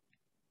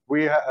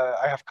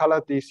I have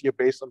colored these here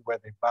based on where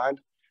they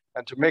bind.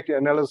 And to make the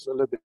analysis a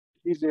little bit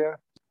easier,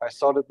 I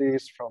sorted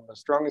these from the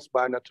strongest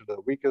binder to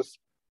the weakest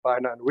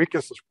binder. And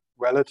weakest is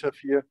relative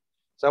here.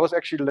 So I was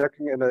actually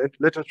looking in the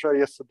literature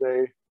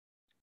yesterday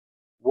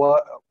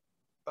what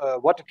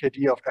the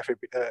KD of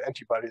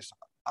antibodies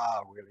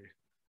are really.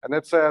 And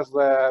it says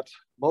that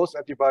most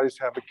antibodies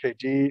have a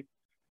KD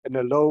in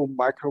the low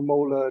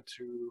micromolar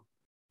to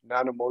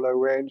nanomolar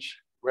range,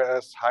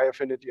 whereas high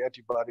affinity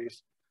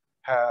antibodies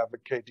have a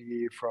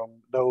KD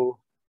from low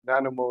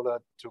nanomolar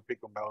to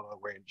picomolar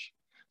range.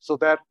 So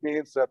that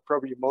means that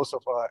probably most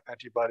of our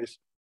antibodies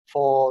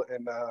fall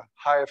in a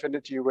high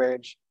affinity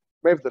range.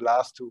 Maybe the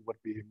last two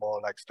would be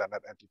more like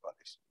standard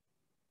antibodies.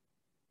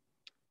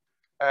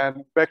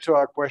 And back to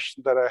our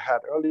question that I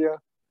had earlier,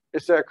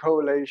 is there a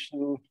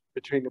correlation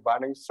between the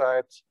binding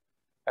sites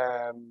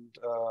and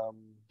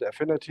the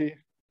affinity?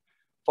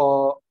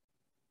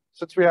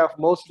 Since we have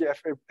mostly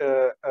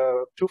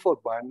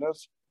two-fold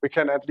binders, we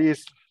can at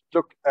least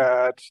look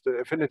at the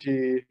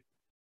affinity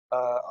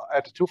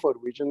at the two-fold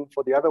region.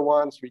 For the other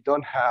ones, we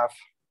don't have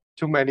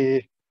too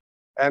many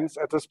ends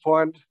at this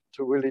point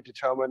to really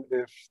determine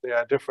if there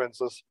are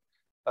differences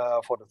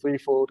for the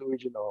three-fold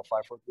region or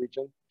five-fold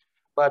region.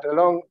 But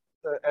along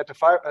at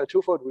the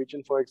two-fold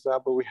region, for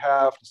example, we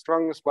have the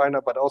strongest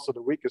binder, but also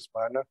the weakest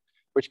binder,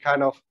 which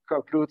kind of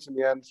concludes in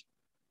the end,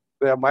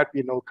 there might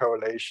be no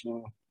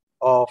correlation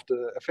of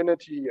the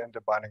affinity and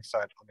the binding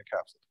site on the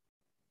capsid.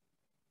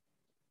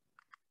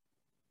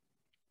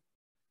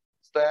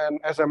 Then,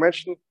 as I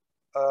mentioned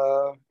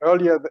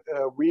earlier,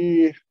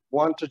 we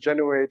want to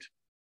generate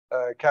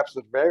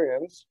capsid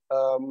variants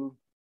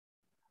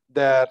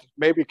that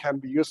maybe can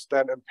be used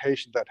then in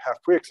patients that have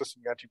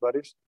pre-existing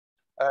antibodies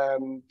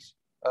and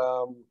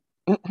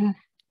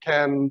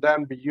can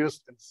then be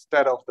used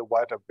instead of the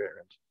wild-type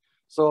variant.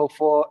 So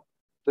for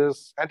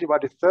this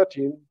antibody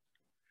 13,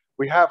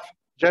 we have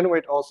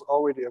generated also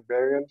already a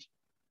variant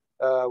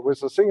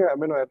with a single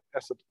amino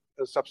acid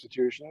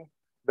substitution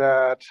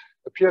that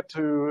appeared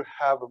to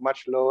have a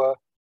much lower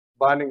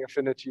binding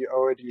affinity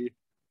already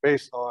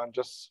based on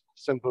just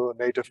simple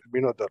native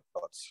amino dot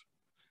plots.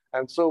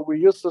 And so we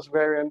use this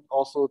variant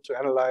also to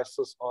analyze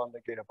this on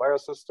the Gator Bio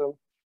system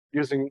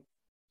using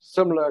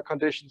similar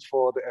conditions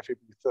for the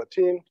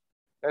FAB13.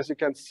 As you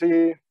can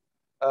see,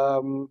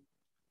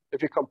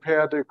 if you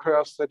compare the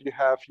curves that you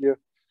have here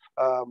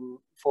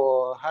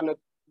for 100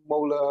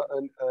 molar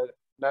and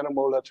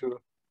nanomolar to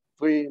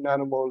 3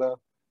 nanomolar,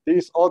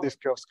 all these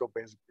curves go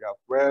basically up.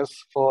 Whereas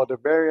for the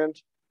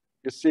variant,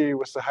 you see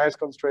with the highest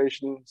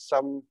concentration,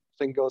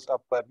 something goes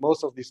up, but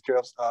most of these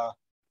curves are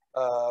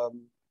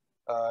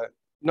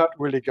not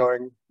really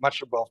going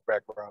much above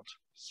background.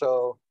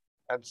 So,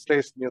 and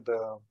stays near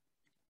the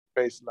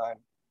baseline,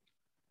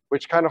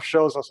 which kind of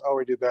shows us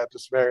already that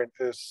this variant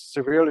is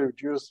severely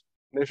reduced.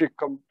 And if you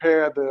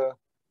compare the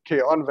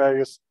K-on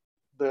values,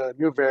 the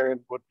new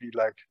variant would be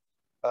like,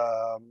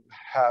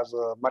 has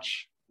a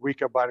much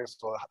weaker binding,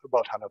 so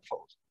about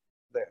 100-fold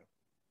there.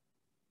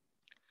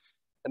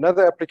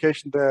 Another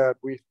application that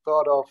we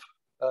thought of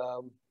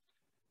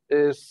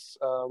is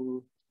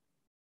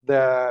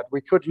that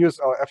we could use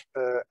our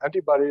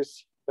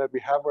antibodies that we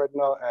have right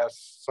now as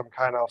some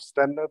kind of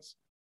standards.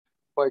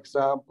 For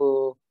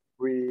example,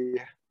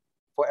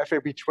 for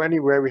FAB20,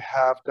 where we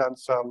have done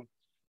some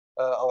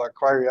our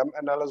cryo-EM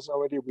analysis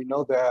already, we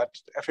know that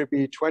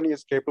FAB20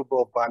 is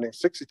capable of binding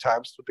 60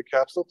 times to the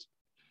capsid,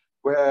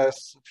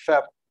 whereas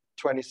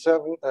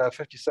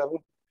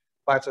FAB57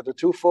 binds at a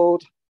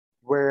 2-fold,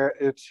 where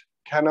it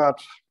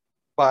cannot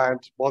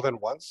bind more than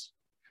once.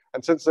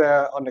 And since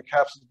they're on the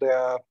capsid, there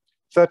are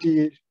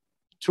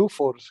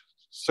 32-fold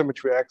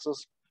symmetry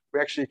axis, we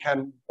actually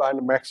can bind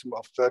a maximum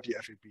of 30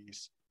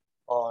 FABs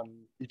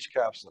on each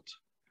capsid.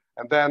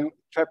 And then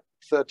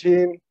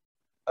FAB13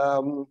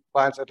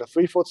 binds at a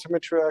 3-fold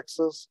symmetry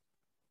axis,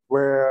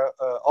 where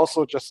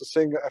also just a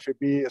single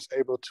FAB is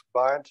able to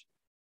bind.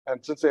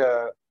 And since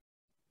there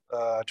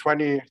are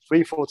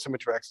 23-fold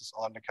symmetry axis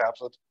on the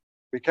capsid,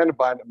 we can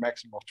bind a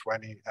maximum of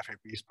 20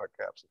 FABs per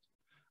capsid.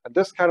 And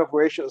this kind of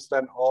ratio is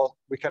then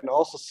we can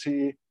also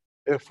see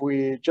if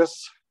we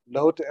just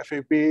load the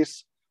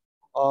FABs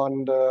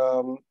on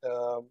the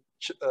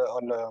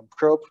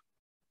probe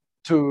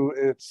to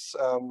its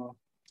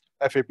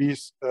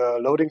FABs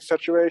loading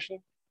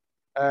saturation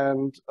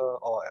and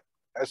or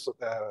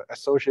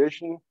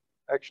association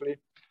actually,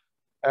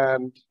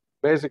 and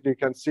basically you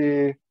can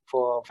see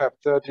for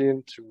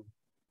FAB13 to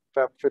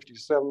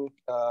FAB57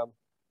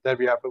 that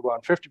we have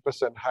around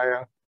 50%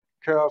 higher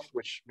curve,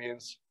 which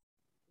means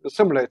it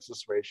simulates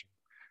this ratio.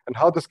 And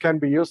how this can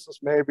be used is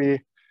maybe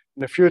in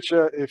the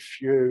future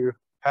if you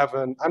have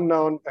an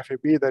unknown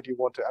FAB that you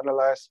want to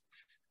analyze.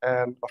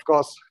 And of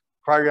course,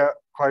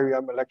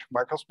 cryo-EM electron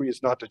microscopy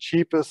is not the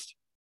cheapest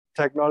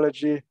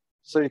technology.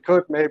 So you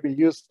could maybe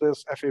use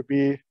this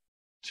FAB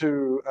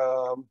to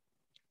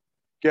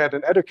get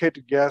an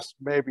educated guess,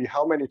 maybe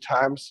how many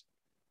times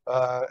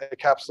a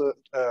capsid,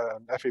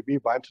 FAB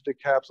bind to the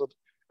capsid,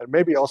 and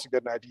maybe also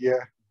get an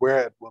idea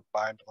where it will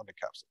bind on the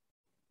capsid.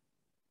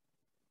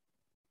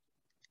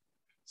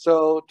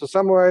 So to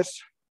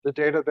summarize the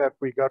data that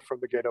we got from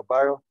the Gator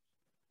Bio,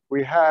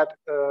 we had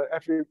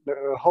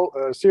a whole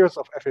series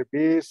of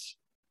FABs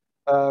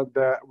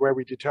where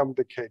we determined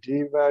the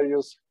KD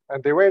values,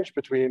 and they range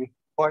between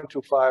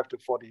 0.25 to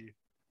 40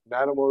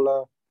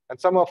 nanomolar. And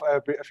some of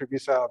our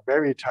FABs are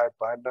very tight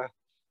binder,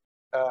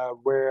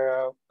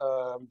 where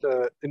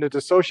in the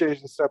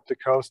dissociation step, the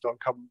curves don't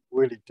come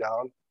really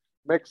down.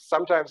 Makes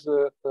sometimes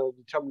the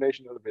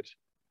determination a little bit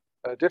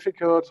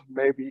difficult,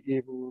 maybe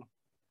even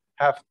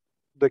have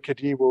the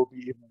KD will be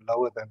even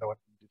lower than what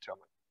we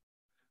determined.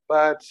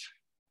 But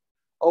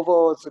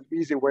overall, it's an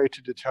easy way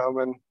to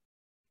determine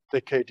the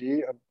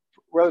KD and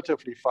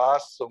relatively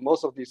fast. So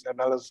most of these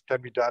analyses can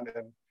be done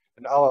in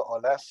an hour or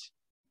less.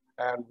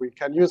 And we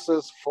can use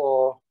this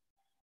for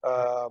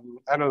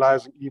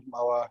analyzing even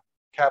our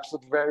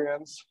capsid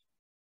variants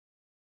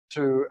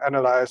to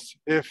analyze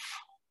if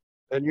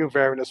a new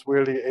variant is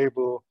really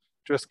able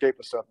to escape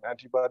a certain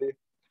antibody.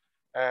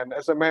 And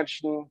as I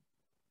mentioned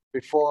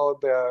before,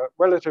 there are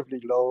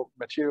relatively low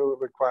material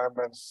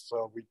requirements,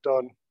 so we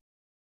don't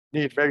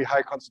need very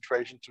high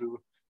concentration to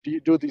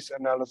do these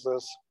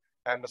analyses.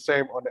 And the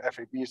same on the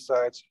FAB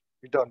side,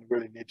 we don't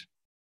really need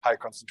high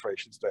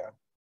concentrations there.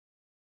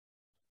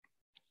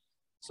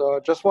 So I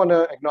just want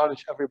to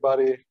acknowledge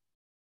everybody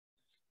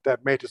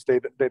that made this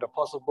data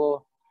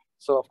possible.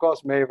 So of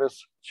course,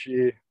 Mavis,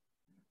 she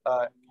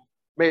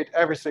made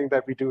everything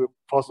that we do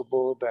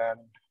possible. Then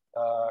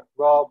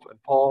Rob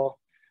and Paul,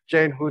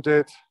 Jane, who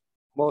did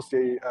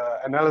mostly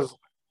analysis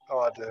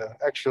or the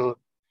actual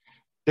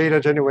data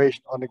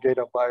generation on the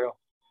Gator Bio,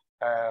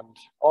 and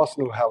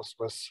also helps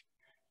with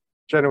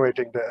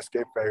generating the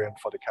escape variant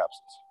for the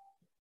capsids.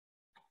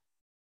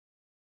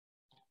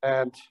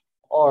 And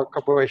our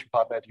cooperation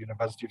partner at the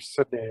University of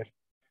Sydney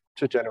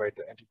to generate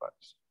the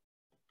antibodies.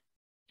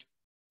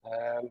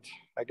 And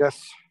I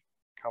guess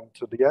come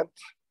to the end.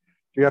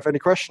 Do you have any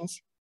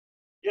questions?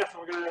 Yeah, so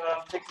we're going to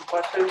take some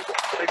questions.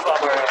 Thanks a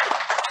lot, Mario.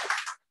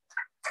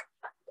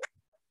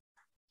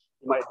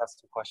 You might have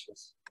some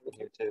questions in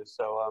here too.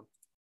 So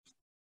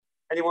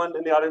anyone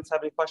in the audience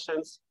have any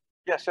questions?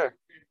 Yeah, sure.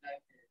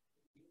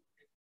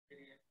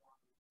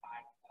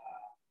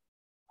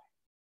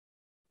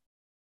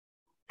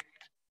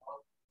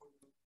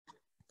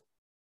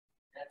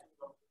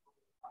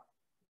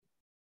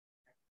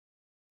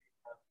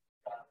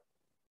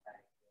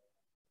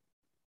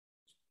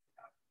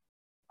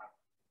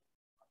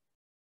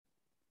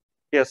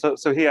 Yeah,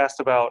 so he asked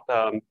about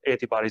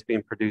antibodies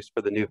being produced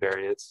for the new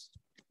variants,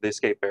 the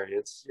escape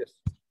variants. Yes.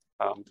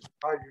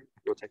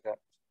 You'll take that.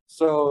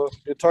 So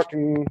you're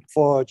talking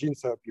for gene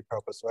therapy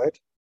purpose, right?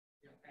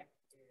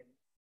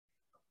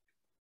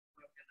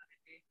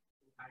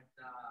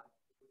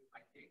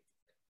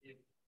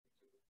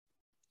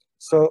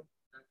 So,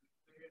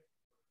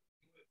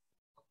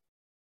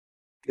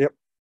 yep.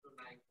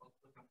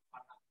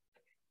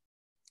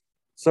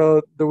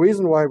 So the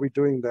reason why we're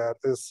doing that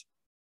is,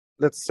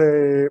 let's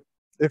say,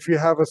 if you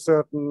have a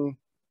certain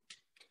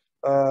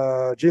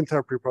gene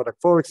therapy product,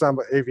 for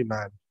example,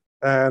 AAV9,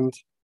 and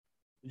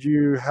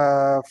you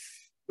have,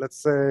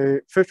 let's say,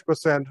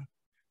 50%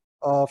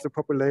 of the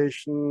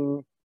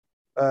population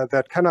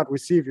that cannot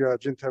receive your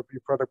gene therapy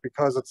product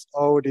because it's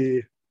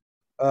already,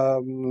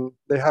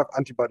 they have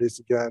antibodies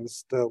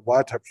against the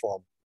wild type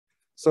form.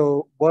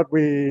 So what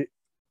we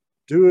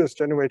do is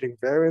generating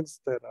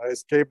variants that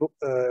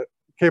are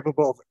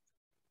capable of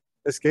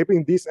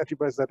escaping these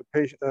antibodies that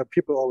the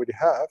people already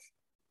have,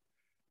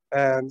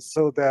 and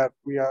so that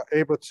we are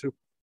able to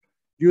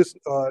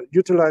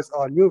utilize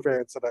our new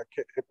variants that are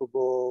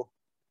capable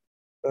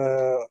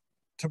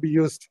to be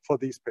used for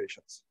these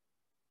patients.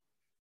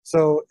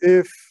 So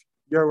if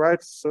you're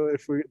right, so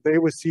if they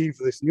receive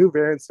these new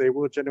variants, they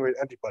will generate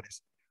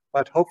antibodies.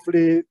 But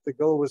hopefully the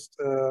goal with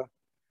the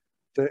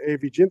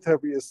AAV gene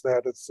therapy is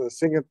that it's a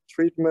single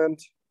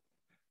treatment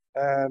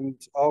and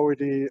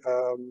already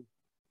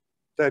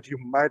that you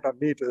might not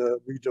need a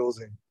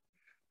redosing.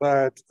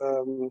 But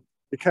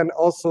you can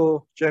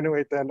also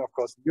generate then, of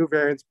course, new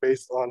variants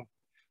based on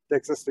the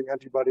existing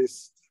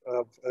antibodies,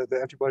 the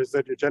antibodies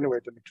that you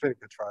generate in the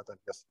clinical trial then,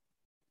 yes.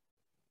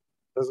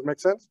 Does it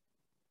make sense?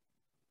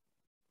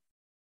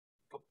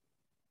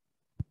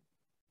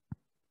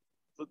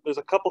 There's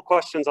a couple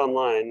questions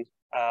online.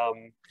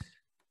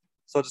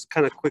 So I'll just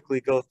kind of quickly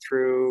go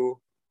through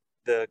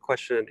the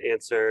question and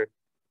answer.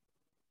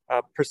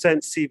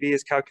 Percent CV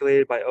is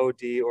calculated by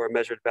OD or a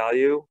measured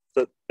value.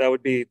 So that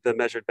would be the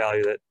measured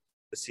value that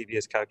the CV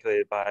is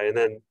calculated by. And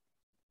then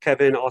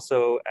Kevin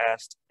also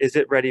asked, is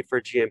it ready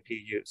for GMP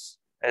use?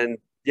 And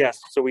yes,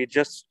 so we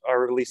just are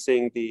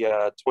releasing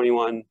the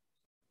 21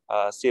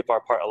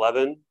 CFR Part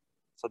 11.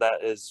 So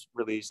that is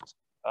released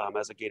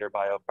as a Gator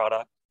Bio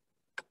product.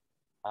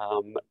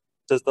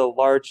 Does the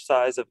large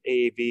size of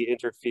AAV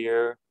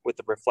interfere with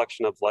the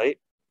reflection of light?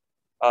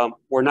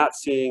 We're not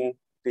seeing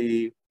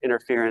the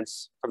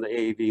interference from the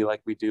AAV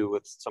like we do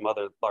with some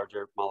other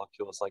larger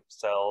molecules like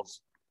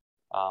cells,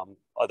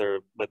 other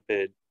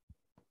lipid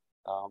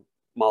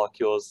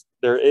molecules.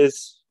 There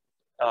is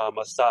a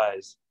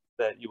size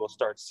that you will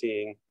start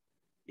seeing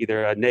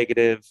either a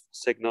negative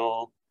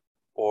signal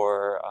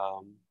or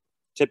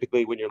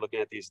typically when you're looking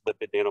at these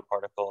lipid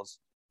nanoparticles.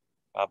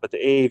 But the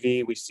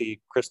AAV, we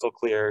see crystal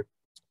clear.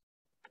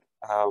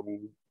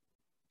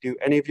 Do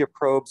any of your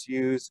probes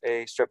use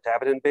a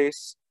streptavidin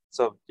base?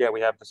 So yeah,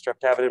 we have the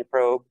streptavidin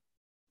probe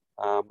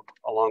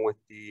along with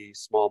the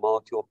small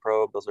molecule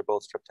probe. Those are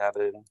both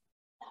streptavidin.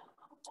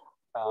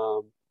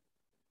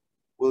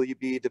 Will you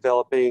be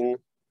developing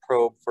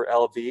probe for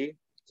LV?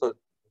 So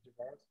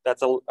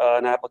that's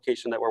an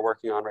application that we're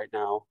working on right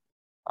now.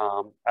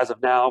 As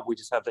of now, we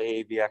just have the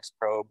AAVX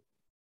probe,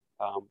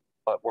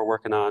 but we're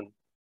working on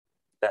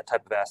that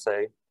type of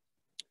assay.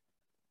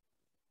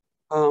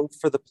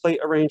 For the plate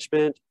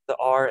arrangement, the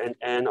R and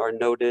N are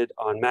noted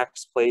on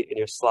max plate in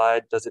your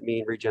slide. Does it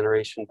mean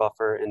regeneration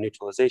buffer and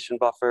neutralization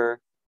buffer?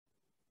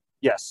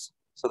 Yes.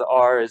 So the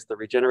R is the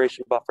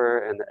regeneration buffer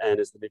and the N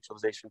is the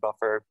neutralization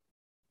buffer.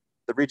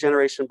 The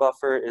regeneration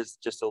buffer is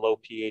just a low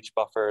pH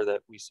buffer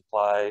that we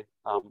supply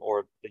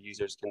or the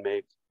users can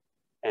make.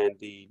 And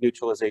the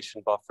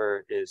neutralization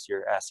buffer is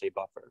your assay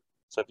buffer.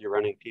 So if you're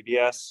running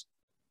PBS,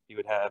 you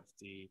would have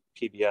the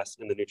PBS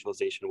in the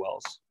neutralization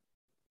wells.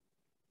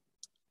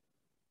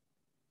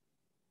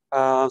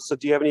 So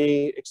do you have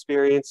any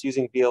experience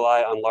using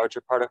BLI on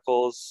larger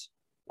particles,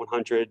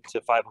 100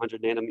 to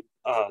 500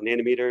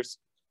 nanometers?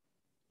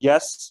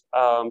 Yes,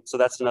 so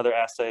that's another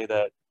assay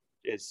that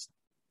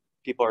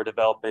people are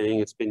developing.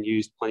 It's been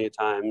used plenty of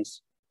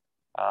times.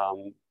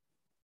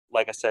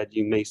 Like I said,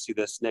 you may see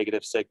this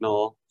negative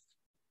signal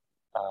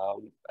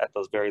at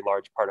those very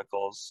large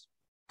particles.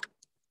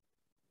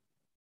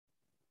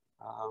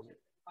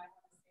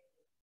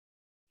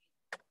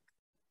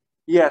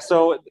 Yeah,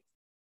 so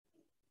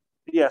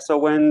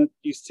when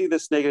you see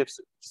this negative,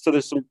 so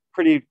there's some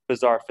pretty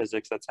bizarre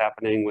physics that's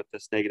happening with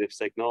this negative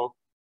signal,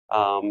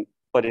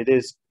 but it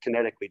is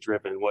kinetically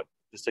driven, what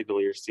the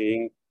signal you're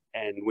seeing.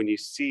 And when you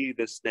see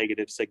this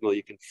negative signal,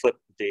 you can flip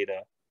the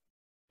data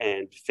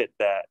and fit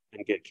that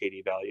and get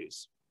KD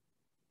values.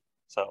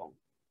 So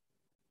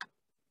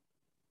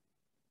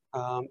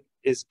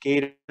is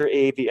Gator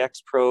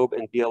AAVX probe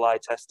and BLI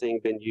testing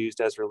been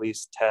used as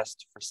release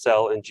test for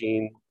cell and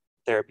gene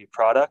therapy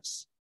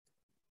products?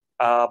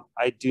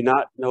 I do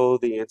not know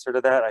the answer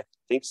to that. I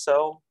think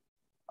so.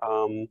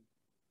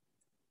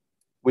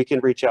 We can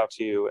reach out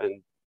to you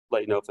and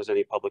let you know if there's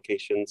any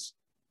publications.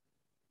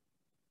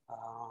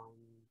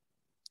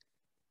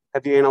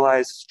 Have you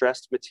analyzed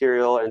stressed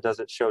material, and does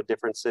it show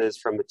differences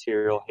from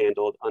material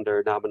handled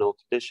under nominal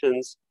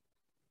conditions?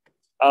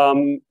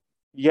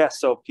 Yes,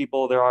 so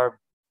there are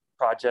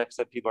projects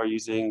that people are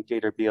using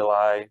Gator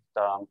BLI.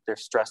 They're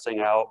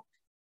stressing out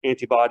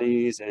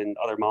antibodies and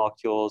other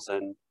molecules,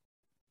 and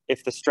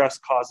if the stress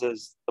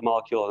causes the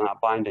molecule to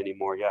not bind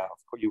anymore, yeah,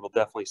 of course, you will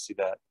definitely see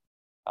that.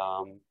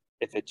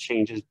 If it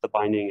changes the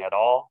binding at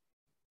all,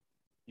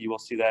 you will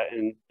see that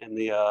in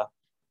the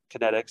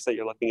kinetics that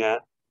you're looking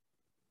at.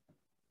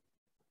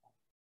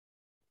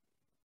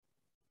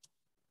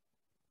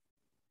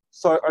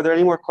 So are there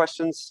any more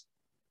questions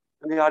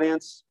in the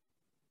audience?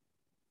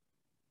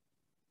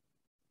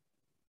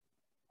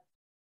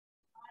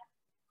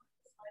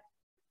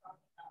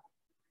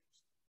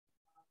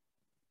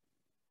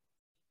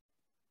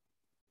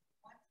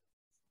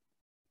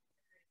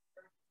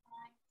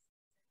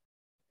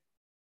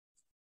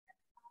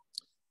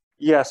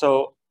 Yeah,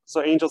 so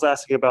Angel's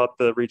asking about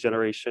the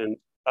regeneration.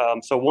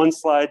 So one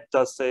slide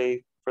does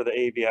say, for the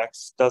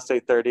AAVX, does say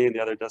 30, and the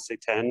other does say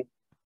 10.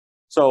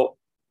 So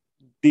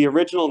the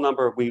original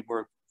number we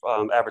were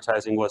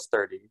advertising was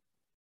 30.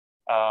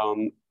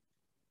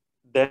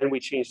 Then we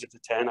changed it to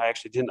 10. I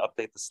actually didn't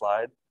update the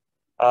slide.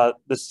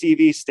 The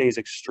CV stays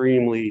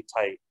extremely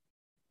tight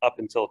up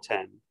until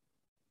 10.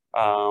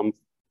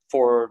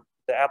 For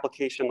the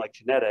application like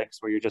kinetics,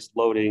 where you're just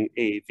loading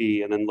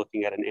AAV and then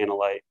looking at an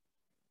analyte,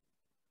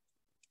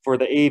 for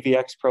the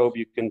AAVX probe,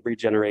 you can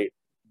regenerate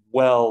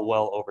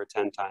well over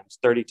 10 times,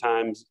 30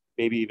 times,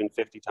 maybe even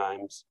 50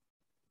 times,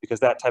 because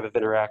that type of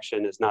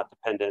interaction is not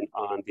dependent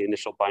on the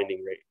initial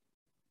binding rate.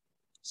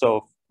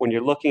 So when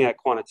you're looking at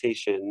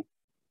quantitation,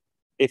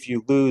 if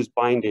you lose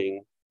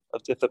binding,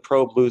 if the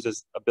probe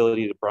loses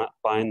ability to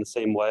bind the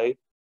same way,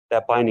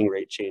 that binding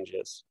rate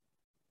changes.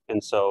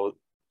 And so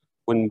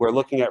when we're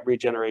looking at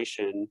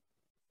regeneration,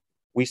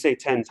 we say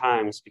 10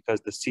 times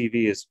because the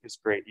CV is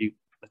great.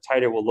 The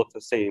titer will look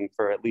the same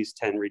for at least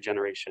 10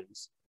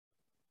 regenerations.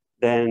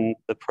 Then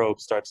the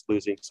probe starts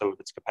losing some of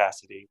its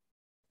capacity.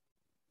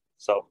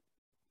 So,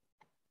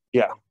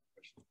 yeah.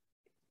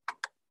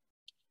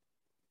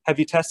 Have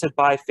you tested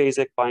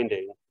biphasic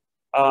binding?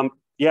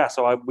 Yeah,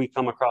 so we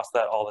come across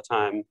that all the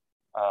time.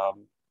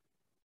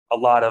 A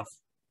lot of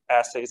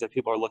assays that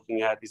people are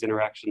looking at, these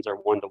interactions are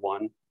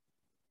one-to-one.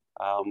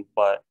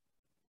 But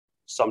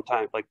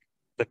sometimes, like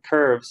the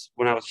curves,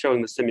 when I was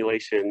showing the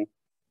simulation,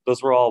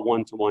 those were all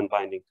one-to-one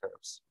binding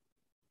curves.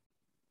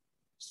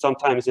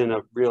 Sometimes in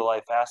a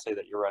real-life assay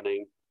that you're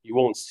running, you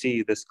won't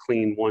see this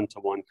clean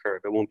one-to-one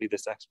curve. It won't be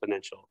this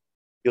exponential.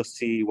 You'll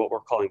see what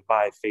we're calling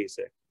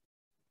biphasic.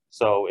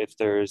 So if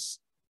there's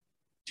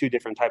two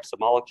different types of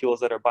molecules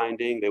that are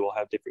binding, they will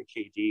have different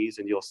KDs,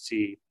 and you'll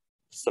see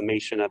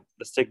summation of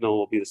the signal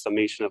will be the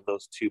summation of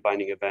those two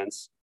binding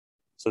events.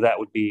 So that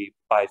would be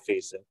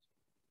biphasic.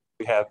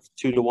 We have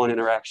 2-to-1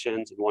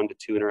 interactions and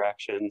 1-to-2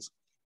 interactions,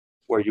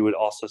 where you would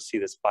also see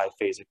this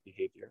biphasic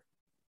behavior.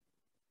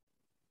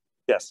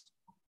 Yes.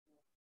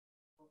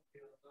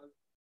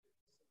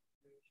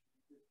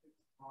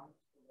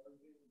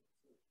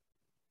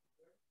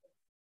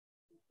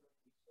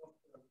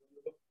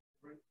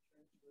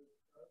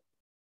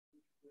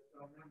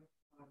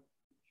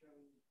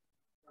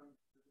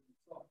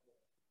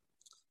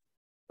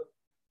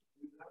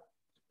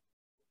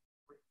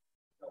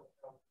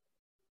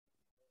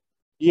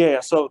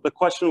 Yeah, so the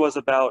question was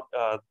about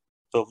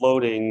the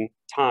loading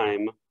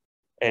time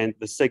and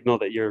the signal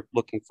that you're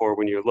looking for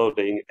when you're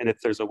loading, and if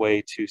there's a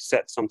way to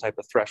set some type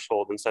of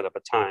threshold instead of a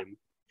time.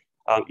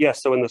 Yeah,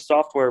 so in the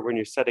software, when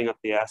you're setting up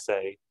the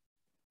assay,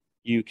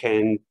 you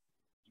can,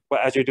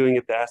 as you're doing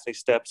it, the assay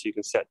steps, you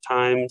can set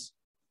times,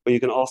 but you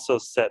can also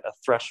set a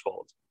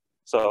threshold.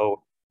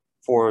 So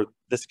for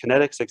this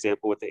kinetics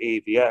example with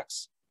the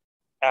AAVX,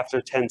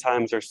 after 10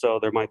 times or so,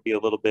 there might be a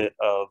little bit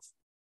of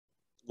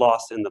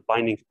loss in the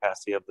binding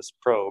capacity of this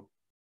probe.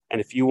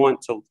 And if you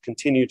want to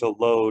continue to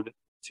load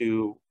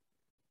to,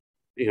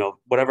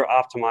 whatever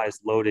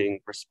optimized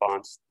loading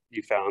response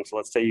you found, so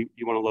let's say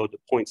you want to load to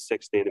 0.6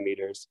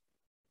 nanometers.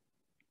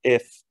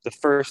 If the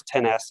first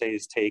 10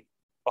 assays take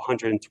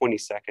 120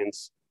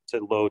 seconds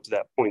to load to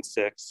that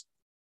 0.6,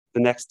 the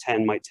next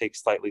 10 might take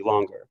slightly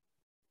longer.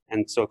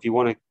 And so if you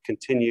want to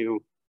continue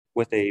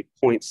with a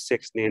 0.6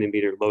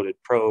 nanometer loaded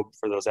probe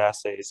for those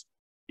assays,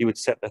 you would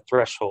set the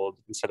threshold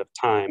instead of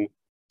time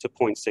to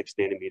 0.6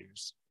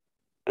 nanometers.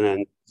 And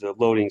then the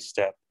loading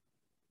step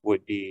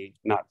would be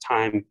not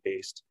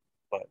time-based,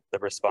 but the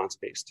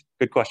response-based.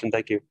 Good question,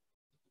 thank you.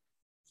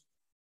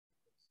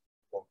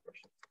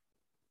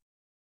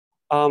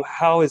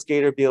 How is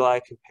Gator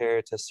BLI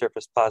compared to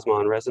surface plasma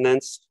on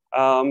resonance?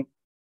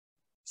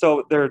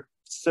 So they're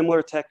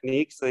similar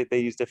techniques. They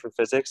use different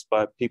physics,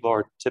 but people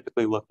are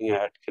typically looking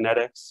at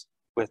kinetics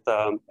with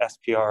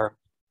SPR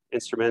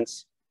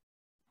instruments.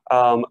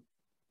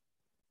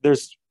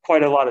 There's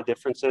quite a lot of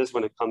differences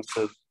when it comes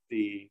to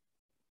the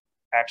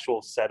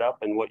actual setup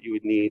and what you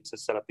would need to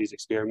set up these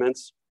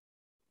experiments.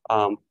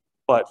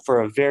 But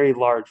for a very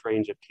large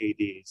range of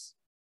KDs,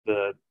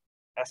 the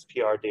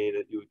SPR data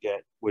that you would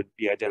get would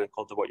be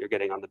identical to what you're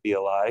getting on the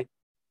BLI.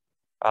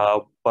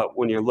 But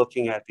when you're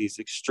looking at these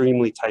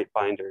extremely tight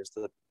binders,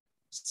 the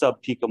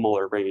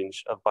sub-picomolar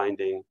range of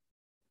binding,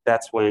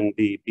 that's when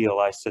the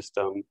BLI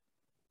system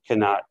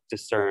cannot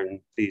discern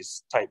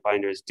these tight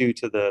binders due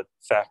to the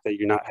fact that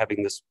you're not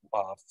having this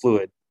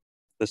fluid,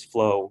 this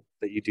flow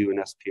that you do in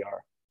SPR.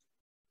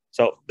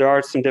 So there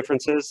are some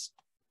differences.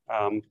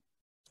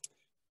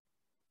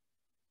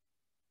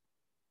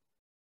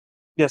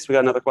 Yes, we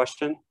got another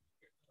question.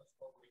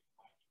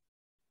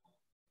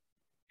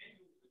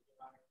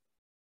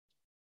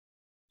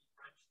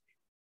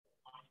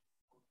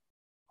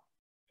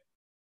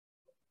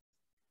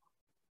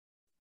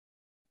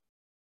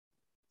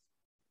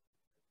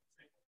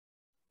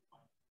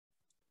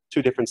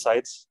 Two different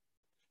sites.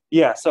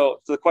 Yeah, so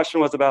the question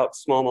was about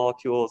small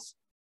molecules,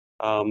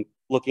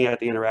 looking at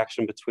the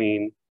interaction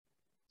between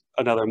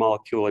another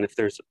molecule, and if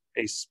there's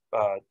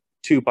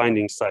two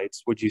binding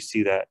sites, would you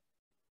see that?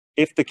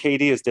 If the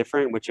KD is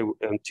different, which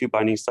two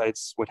binding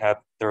sites would have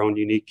their own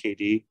unique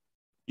KD,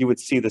 you would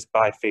see this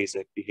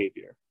biphasic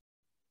behavior.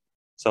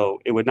 So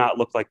it would not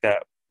look like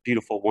that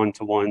beautiful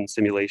one-to-one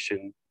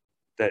simulation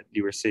that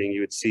you were seeing.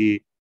 You would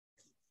see,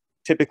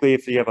 typically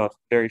if you have a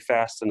very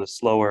fast and a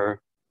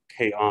slower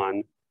K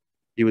on,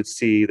 you would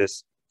see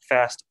this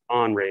fast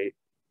on rate,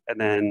 and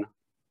then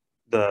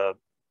the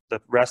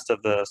rest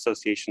of the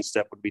association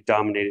step would be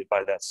dominated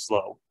by that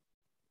slow.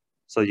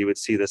 So you would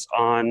see this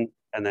on,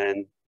 and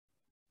then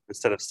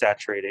instead of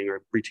saturating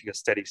or reaching a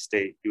steady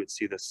state, you would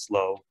see this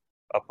slow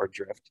upward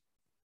drift.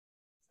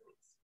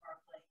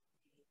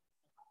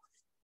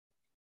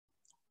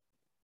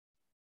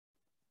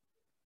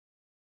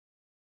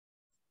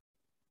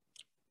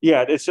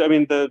 Yeah, I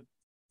mean, the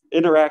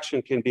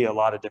interaction can be a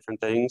lot of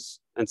different things.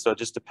 And so it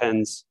just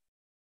depends,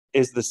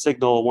 is the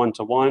signal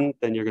one-to-one,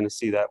 then you're gonna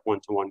see that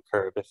one-to-one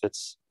curve. If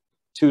it's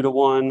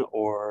 2-to-1,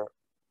 or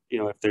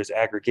if there's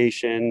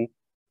aggregation,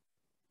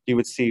 you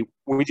would see,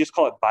 we just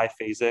call it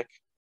biphasic.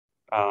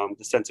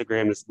 The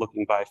sensogram is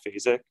looking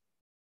biphasic,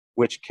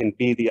 which can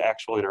be the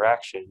actual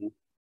interaction,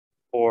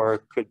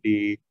 or could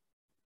be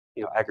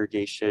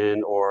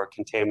aggregation or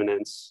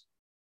contaminants.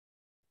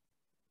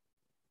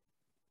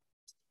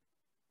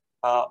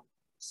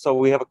 So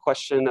we have a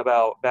question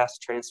about mass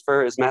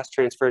transfer. Is mass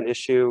transfer an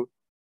issue?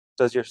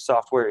 Does your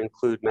software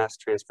include mass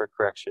transfer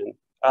correction?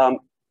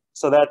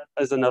 So that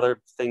is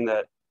another thing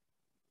that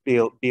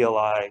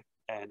BLI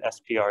and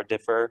SPR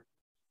differ.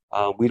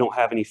 We don't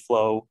have any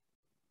flow.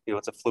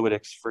 It's a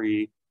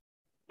fluidics-free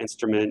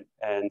instrument.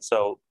 And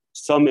so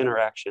some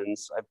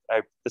interactions,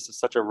 this is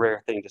such a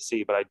rare thing to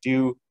see, but I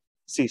do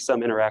see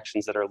some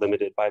interactions that are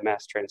limited by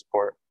mass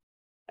transport.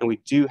 And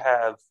we do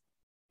have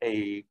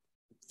a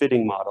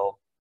fitting model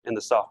in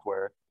the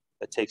software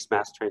that takes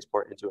mass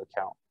transport into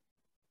account.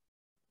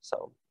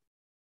 So.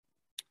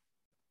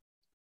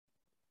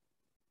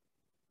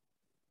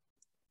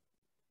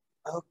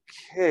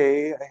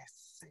 Okay,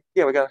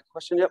 yeah, we got a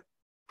question, yep.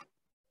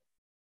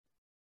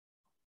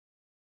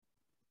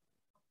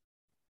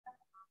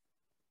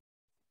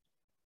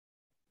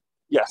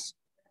 Yes.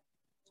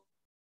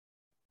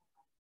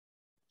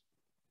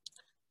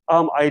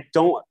 I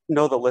don't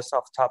know the list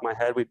off the top of my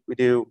head. We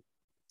do.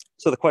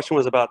 So the question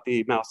was about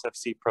the mouse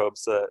FC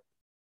probes.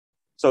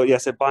 So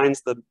yes, it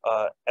binds the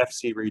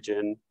FC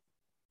region.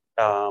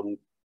 And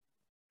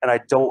I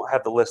don't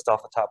have the list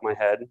off the top of my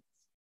head,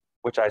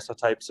 which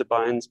isotypes it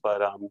binds,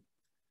 but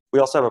we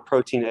also have a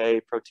protein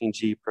A, protein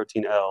G,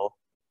 protein L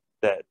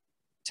that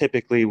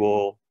typically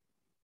will,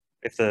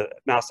 if the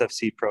mouse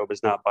FC probe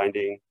is not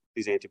binding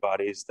these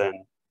antibodies,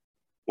 then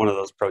one of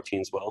those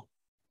proteins will.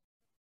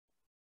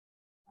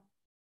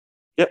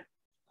 Yep.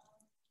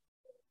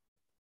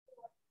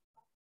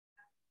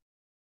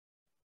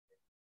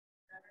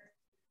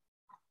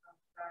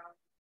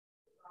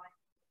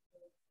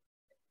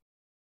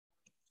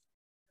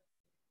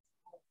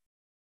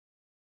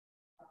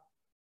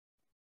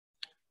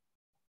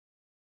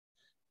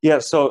 Yeah,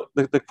 so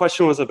the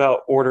question was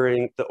about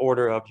ordering the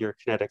order of your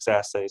kinetics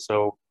assay.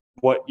 So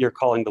what you're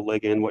calling the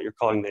ligand, what you're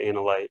calling the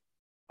analyte,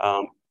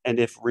 and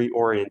if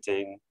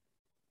reorienting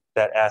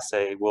that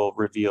assay will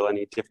reveal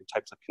any different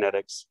types of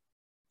kinetics.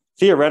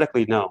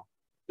 Theoretically, no.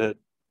 It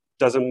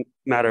doesn't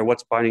matter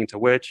what's binding to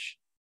which,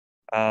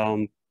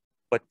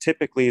 but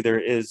typically there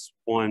is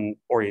one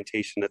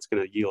orientation that's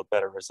going to yield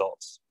better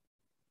results.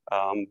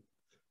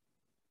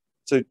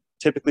 So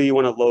typically you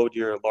want to load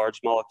your large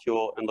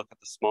molecule and look at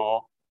the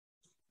small.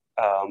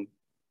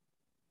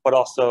 But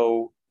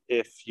also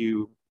it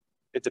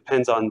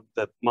depends on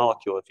the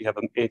molecule. If you have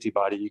an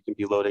antibody, you can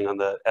be loading on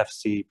the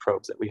FC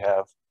probes that we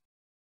have.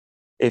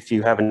 If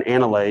you have an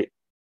analyte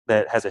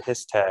that has a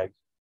his tag,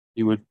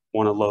 you would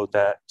want to load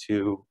that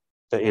to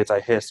the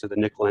anti-his or the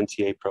nickel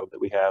NTA probe that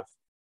we have.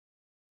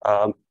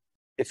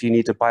 If you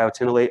need to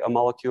biotinylate a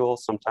molecule,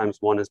 sometimes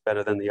one is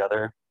better than the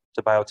other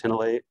to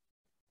biotinylate.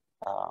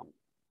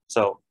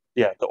 So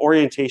yeah, the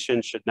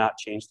orientation should not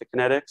change the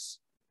kinetics,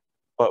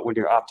 but when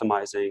you're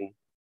optimizing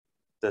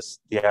the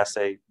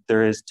assay,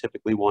 there is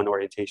typically one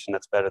orientation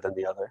that's better than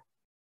the other.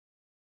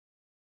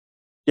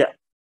 Yeah.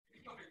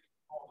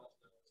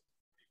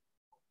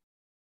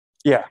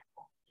 Yeah.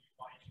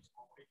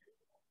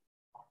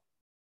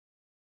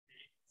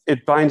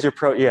 It binds your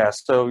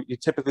so you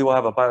typically will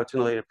have a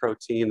biotinylated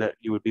protein that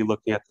you would be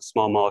looking at the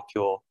small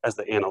molecule as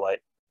the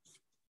analyte.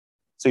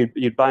 So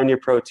you'd bind your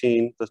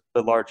protein,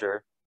 the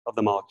larger of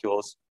the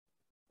molecules,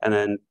 and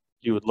then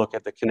you would look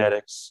at the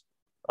kinetics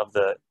of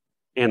the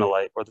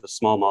analyte or the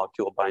small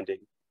molecule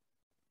binding.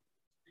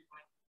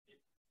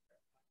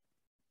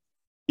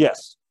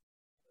 Yes.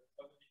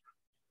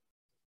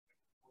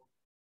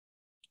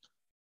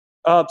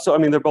 So I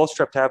mean, they're both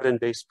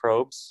streptavidin-based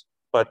probes,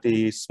 but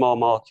the small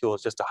molecule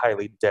is just a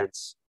highly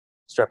dense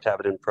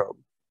streptavidin probe.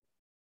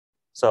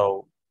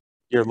 So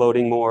you're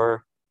loading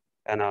more,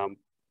 and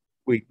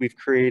we've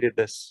created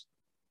this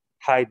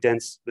highly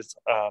dense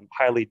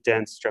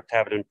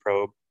streptavidin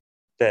probe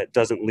that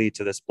doesn't lead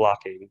to this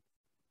blocking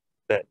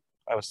that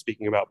I was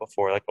speaking about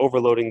before. Like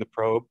overloading the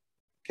probe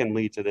can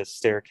lead to this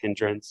steric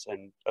hindrance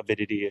and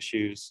avidity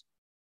issues.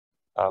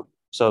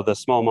 So the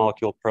small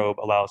molecule probe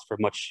allows for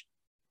much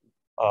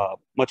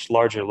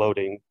larger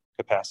loading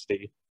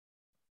capacity.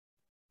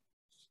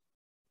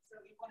 So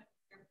you want to be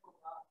careful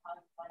about how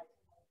to apply it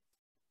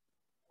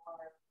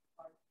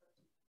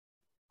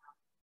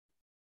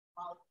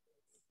molecules.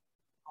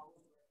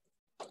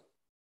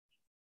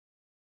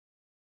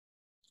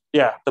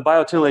 Yeah, the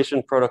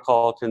biotinylation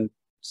protocol can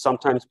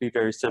sometimes be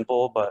very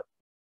simple, but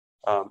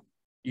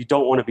you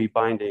don't want to be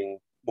binding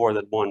more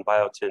than one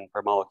biotin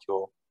per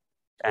molecule.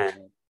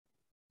 And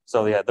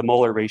so yeah, the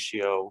molar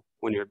ratio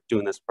when you're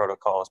doing this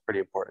protocol is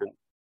pretty important.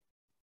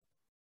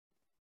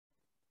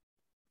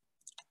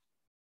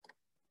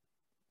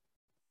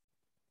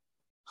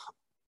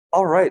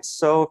 All right,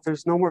 so if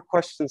there's no more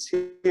questions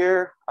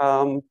here,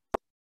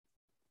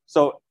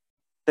 so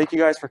thank you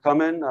guys for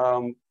coming.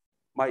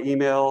 My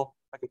email,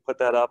 I can put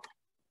that up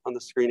on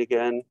the screen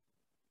again.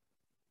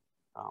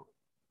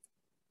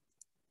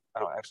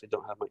 I actually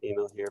don't have my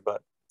email here,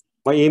 but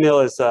my email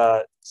is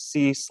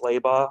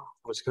c.slabaugh.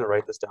 I'm just going to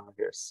write this down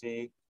here.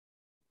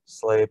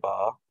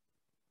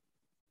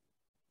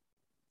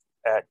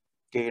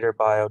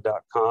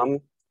 c.slabaugh@gatorbio.com.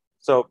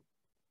 So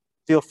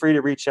feel free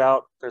to reach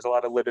out. There's a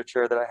lot of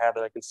literature that I have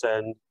that I can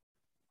send.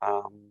 Yeah,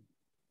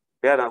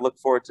 and I look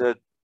forward to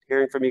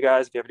hearing from you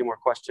guys. If you have any more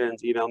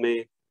questions, email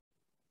me.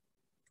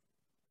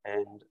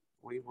 And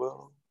we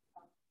will.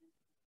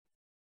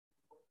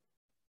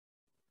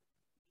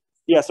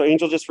 Yeah, so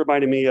Angel just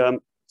reminded me,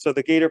 so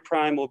the Gator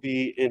Prime will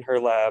be in her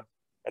lab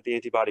at the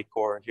antibody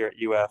core here at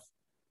UF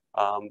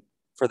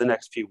for the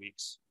next few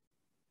weeks.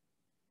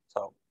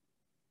 So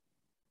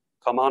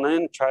come on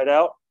in, try it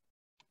out.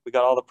 We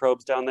got all the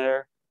probes down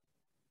there.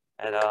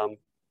 And,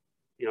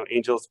 you know,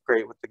 Angel's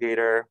great with the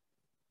Gator.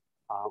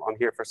 I'm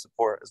here for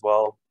support as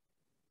well.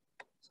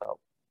 So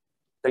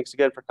thanks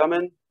again for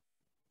coming.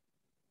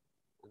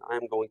 And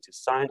I'm going to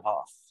sign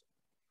off.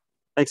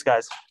 Thanks,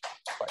 guys.